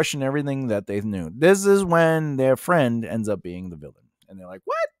them to question everything that they knew. This is when their friend ends up being the villain. And they're like,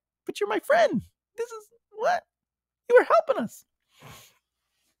 what? But you're my friend. This is what? You were helping us.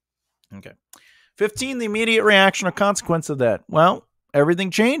 Okay. 15, the immediate reaction or consequence of that. Well,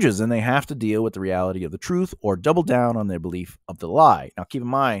 everything changes and they have to deal with the reality of the truth or double down on their belief of the lie. Now, keep in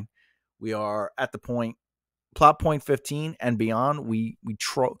mind, we are at the plot point 15 and beyond.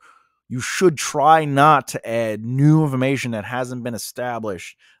 You should try not to add new information that hasn't been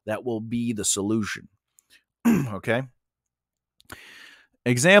established that will be the solution. Okay?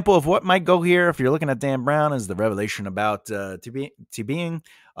 Example of what might go here, if you're looking at Dan Brown, is the revelation about T-Being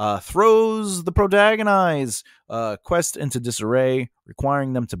throws the protagonist's quest into disarray,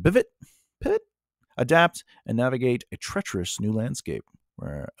 requiring them to pivot, adapt, and navigate a treacherous new landscape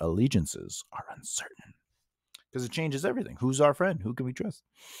where allegiances are uncertain. Because it changes everything. Who's our friend? Who can we trust?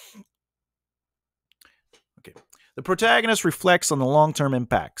 Okay. The protagonist reflects on the long-term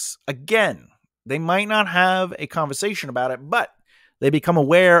impacts. Again, they might not have a conversation about it, but they become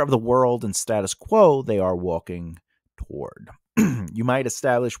aware of the world and status quo they are walking toward. You might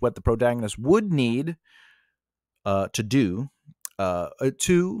establish what the protagonist would need to do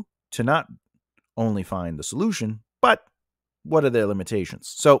to not only find the solution, but what are their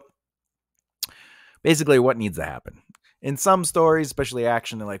limitations? So basically, what needs to happen? In some stories, especially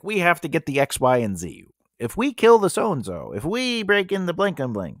action, they're like, we have to get the X, Y, and Z. If we kill the so-and-so, if we break in the blink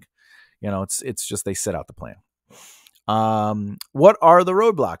and blink, it's just they set out the plan. What are the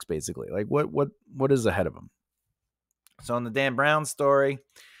roadblocks, basically? Like, what is ahead of them? So in the Dan Brown story,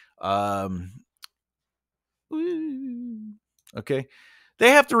 okay, they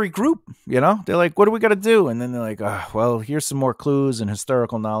have to regroup, they're like, what do we got to do? And then they're like, well, here's some more clues and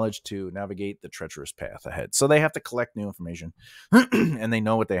historical knowledge to navigate the treacherous path ahead. So they have to collect new information and they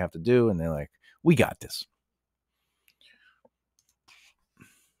know what they have to do. And they're like, we got this.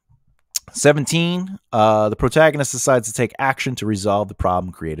 17, the protagonist decides to take action to resolve the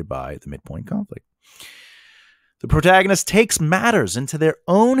problem created by the midpoint conflict. The protagonist takes matters into their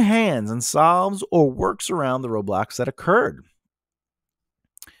own hands and solves or works around the roadblocks that occurred.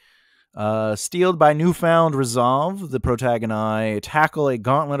 Steeled by newfound resolve, the protagonist tackle a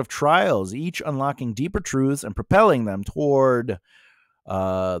gauntlet of trials, each unlocking deeper truths and propelling them toward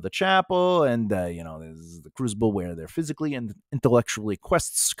the chapel, and there's the crucible where their physically and intellectually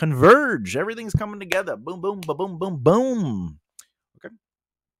quests converge. Everything's coming together. Boom, boom, ba boom, boom, boom. Okay.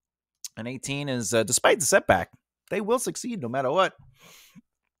 And 18 is despite the setback, they will succeed no matter what.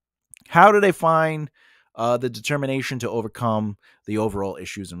 How do they find the determination to overcome the overall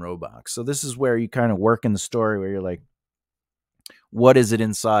issues and roadblocks? So this is where you kind of work in the story where you're like, what is it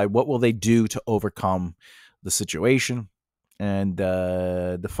inside? What will they do to overcome the situation? And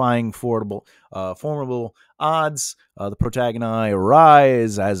defying formidable odds, the protagonists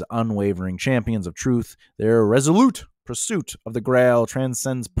arise as unwavering champions of truth. Their resolute pursuit of the Grail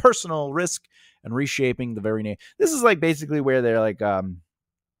transcends personal risk and reshaping the very name. This is like basically where they're like,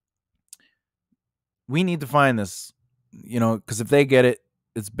 we need to find this, because if they get it,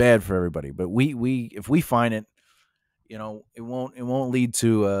 it's bad for everybody. But if we find it, it won't lead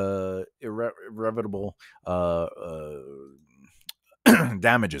to irreparable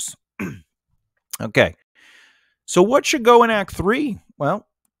damages. Okay. So what should go in Act 3? Well,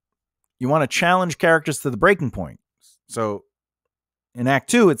 you want to challenge characters to the breaking point. So in Act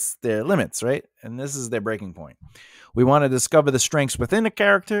 2, it's their limits, right? And this is their breaking point. We want to discover the strengths within a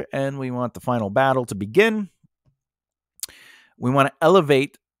character, and we want the final battle to begin. We want to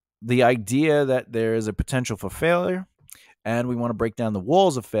elevate the idea that there is a potential for failure, and we want to break down the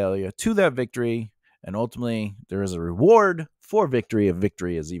walls of failure to that victory, and ultimately there is a reward for victory if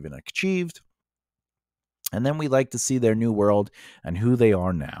victory is even achieved. And then we like to see their new world and who they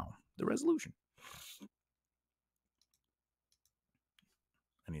are now. The resolution.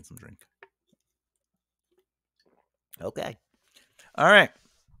 I need some drink. Okay. All right.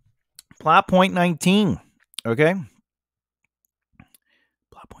 Plot point 19. Okay.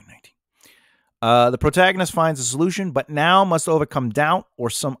 Plot point 19. The protagonist finds a solution, but now must overcome doubt or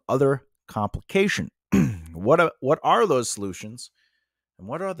some other complication. What are those solutions? And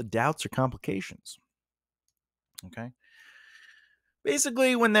what are the doubts or complications? Okay.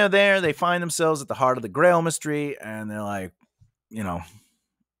 Basically, when they're there, they find themselves at the heart of the Grail mystery, and they're like,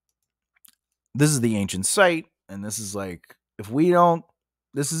 this is the ancient site, and this is like, if we don't,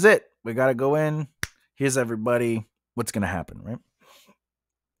 this is it. We got to go in. Here's everybody. What's going to happen, right?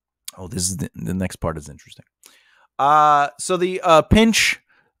 Oh, this is the next part is interesting. So the pinch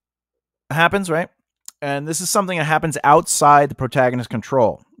happens, right? And this is something that happens outside the protagonist's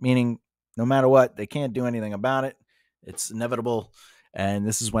control, meaning no matter what, they can't do anything about it. It's inevitable. And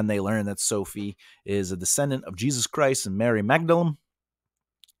this is when they learn that Sophie is a descendant of Jesus Christ and Mary Magdalene,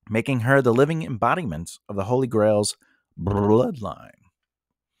 making her the living embodiment of the Holy Grail's bloodline.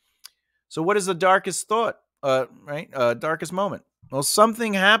 So what is the darkest thought, darkest moment? Well,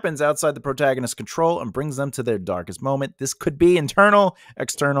 something happens outside the protagonist's control and brings them to their darkest moment. This could be internal,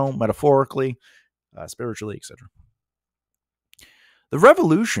 external, metaphorically, spiritually, etc. The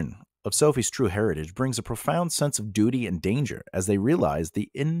revolution of Sophie's true heritage brings a profound sense of duty and danger as they realize the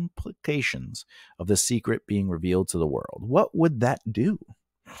implications of the secret being revealed to the world. What would that do?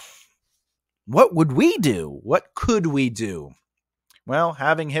 What would we do? What could we do? Well,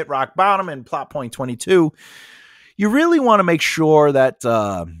 having hit rock bottom in plot point 22, you really want to make sure that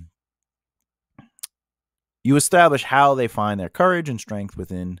you establish how they find their courage and strength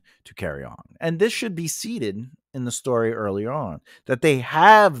within to carry on. And this should be seated in the story earlier on, that they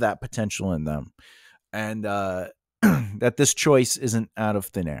have that potential in them, and that this choice isn't out of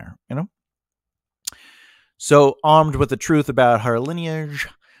thin air, So armed with the truth about her lineage,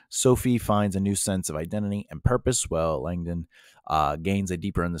 Sophie finds a new sense of identity and purpose, while Langdon gains a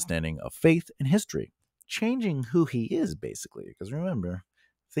deeper understanding of faith and history. changing who he is, basically. Because remember,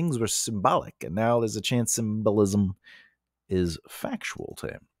 things were symbolic, and now there's a chance symbolism is factual to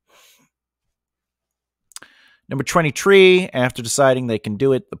him. Number 23, after deciding they can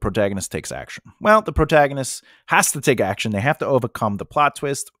do it, the protagonist takes action. Well, the protagonist has to take action. They have to overcome the plot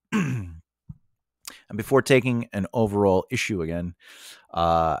twist. And before taking an overall issue again,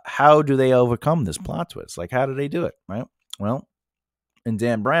 how do they overcome this plot twist? Like, how do they do it, right? Well, in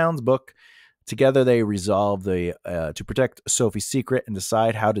Dan Brown's book, together they resolve to protect Sophie's secret and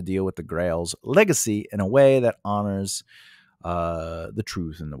decide how to deal with the Grail's legacy in a way that honors the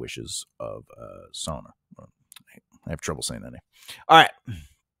truth and the wishes of Sona. I have trouble saying that name. All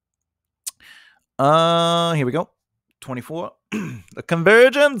right. Here we go. 24. The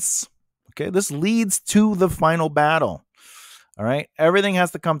convergence. Okay, this leads to the final battle. All right. Everything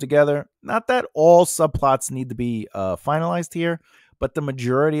has to come together. Not that all subplots need to be finalized here, but the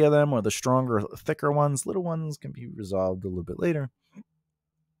majority of them, or the stronger, thicker ones, little ones, can be resolved a little bit later.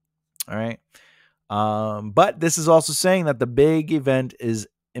 All right. But this is also saying that the big event is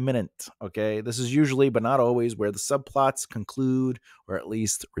imminent. Okay, this is usually, but not always, where the subplots conclude or at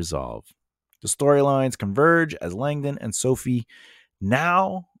least resolve. The storylines converge as Langdon and Sophie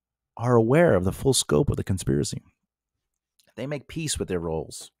now are aware of the full scope of the conspiracy. They make peace with their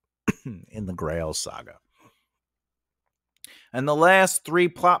roles in the Grail saga. And the last 3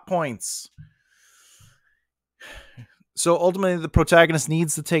 plot points. So ultimately, the protagonist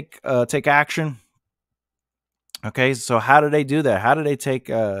needs to take action. Okay, so how do they do that? How do they take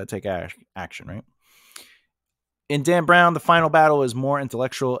action, right? In Dan Brown, the final battle is more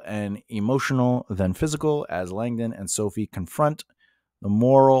intellectual and emotional than physical, as Langdon and Sophie confront the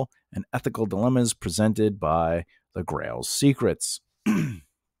moral and ethical dilemmas presented by the Grail's secrets.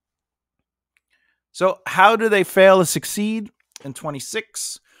 So how do they fail to succeed in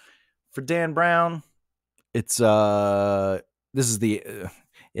 26? For Dan Brown, it's this is the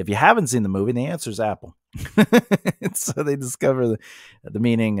if you haven't seen the movie, the answer is Apple. So they discover the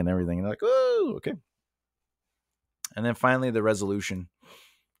meaning and everything. And they're like, oh, okay. And then finally, the resolution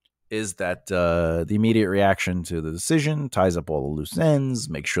is that the immediate reaction to the decision ties up all the loose ends,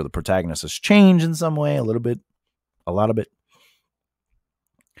 makes sure the protagonist has changed in some way, a little bit, a lot of it.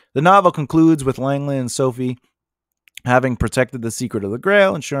 The novel concludes with Langdon and Sophie having protected the secret of the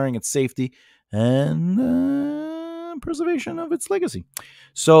Grail, ensuring its safety and preservation of its legacy.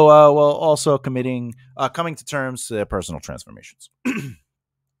 So, while also coming to terms to their personal transformations.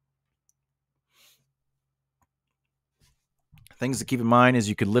 Things to keep in mind is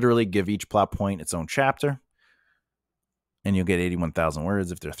you could literally give each plot point its own chapter, and you'll get 81,000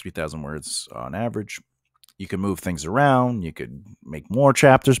 words if they're 3,000 words on average. You can move things around. You could make more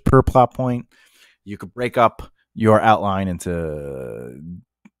chapters per plot point. You could break up your outline into,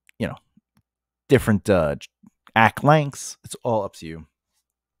 different act lengths. It's all up to you.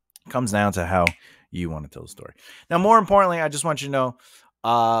 It comes down to how you want to tell the story. Now, more importantly, I just want you to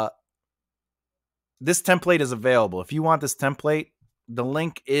know, this template is available. If you want this template, the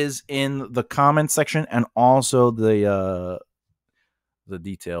link is in the comment section and also the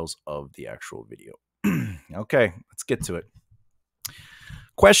details of the actual video. Okay, let's get to it.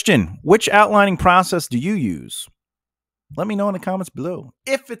 Question: which outlining process do you use? Let me know in the comments below.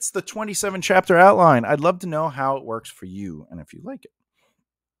 If it's the 27 chapter outline, I'd love to know how it works for you and if you like it.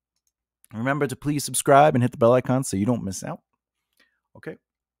 Remember to please subscribe and hit the bell icon so you don't miss out. Okay.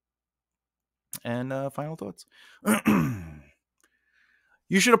 And final thoughts.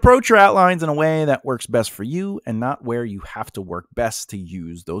 You should approach your outlines in a way that works best for you and not where you have to work best to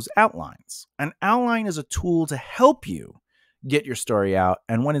use those outlines. An outline is a tool to help you get your story out.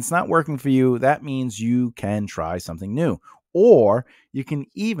 And when it's not working for you, that means you can try something new. Or you can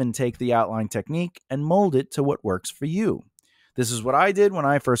even take the outline technique and mold it to what works for you. This is what I did when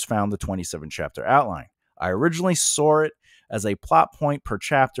I first found the 27 chapter outline. I originally saw it as a plot point per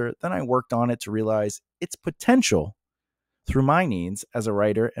chapter. Then I worked on it to realize its potential through my needs as a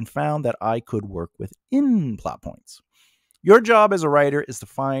writer and found that I could work within plot points. Your job as a writer is to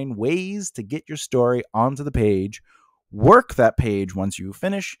find ways to get your story onto the page, work that page once you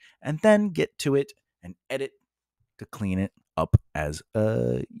finish, and then get to it and edit to clean it up as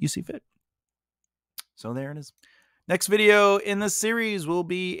you see fit. So there it is. Next video in this series will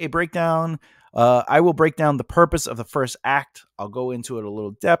be a breakdown. I will break down the purpose of the first act. I'll go into it a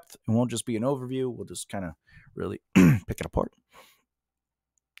little depth. It won't just be an overview. We'll just kind of really pick it apart.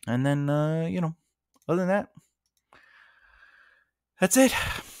 And then, other than that, that's it.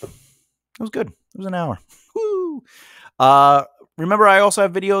 It was good. It was an hour. Woo! Remember, I also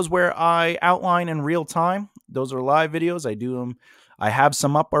have videos where I outline in real time. Those are live videos. I do them I have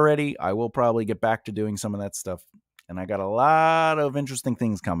some up already. I will probably get back to doing some of that stuff. And I got a lot of interesting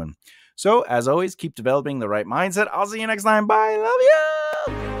things coming. So, as always, keep developing the right mindset. I'll see you next time. Bye. Love you.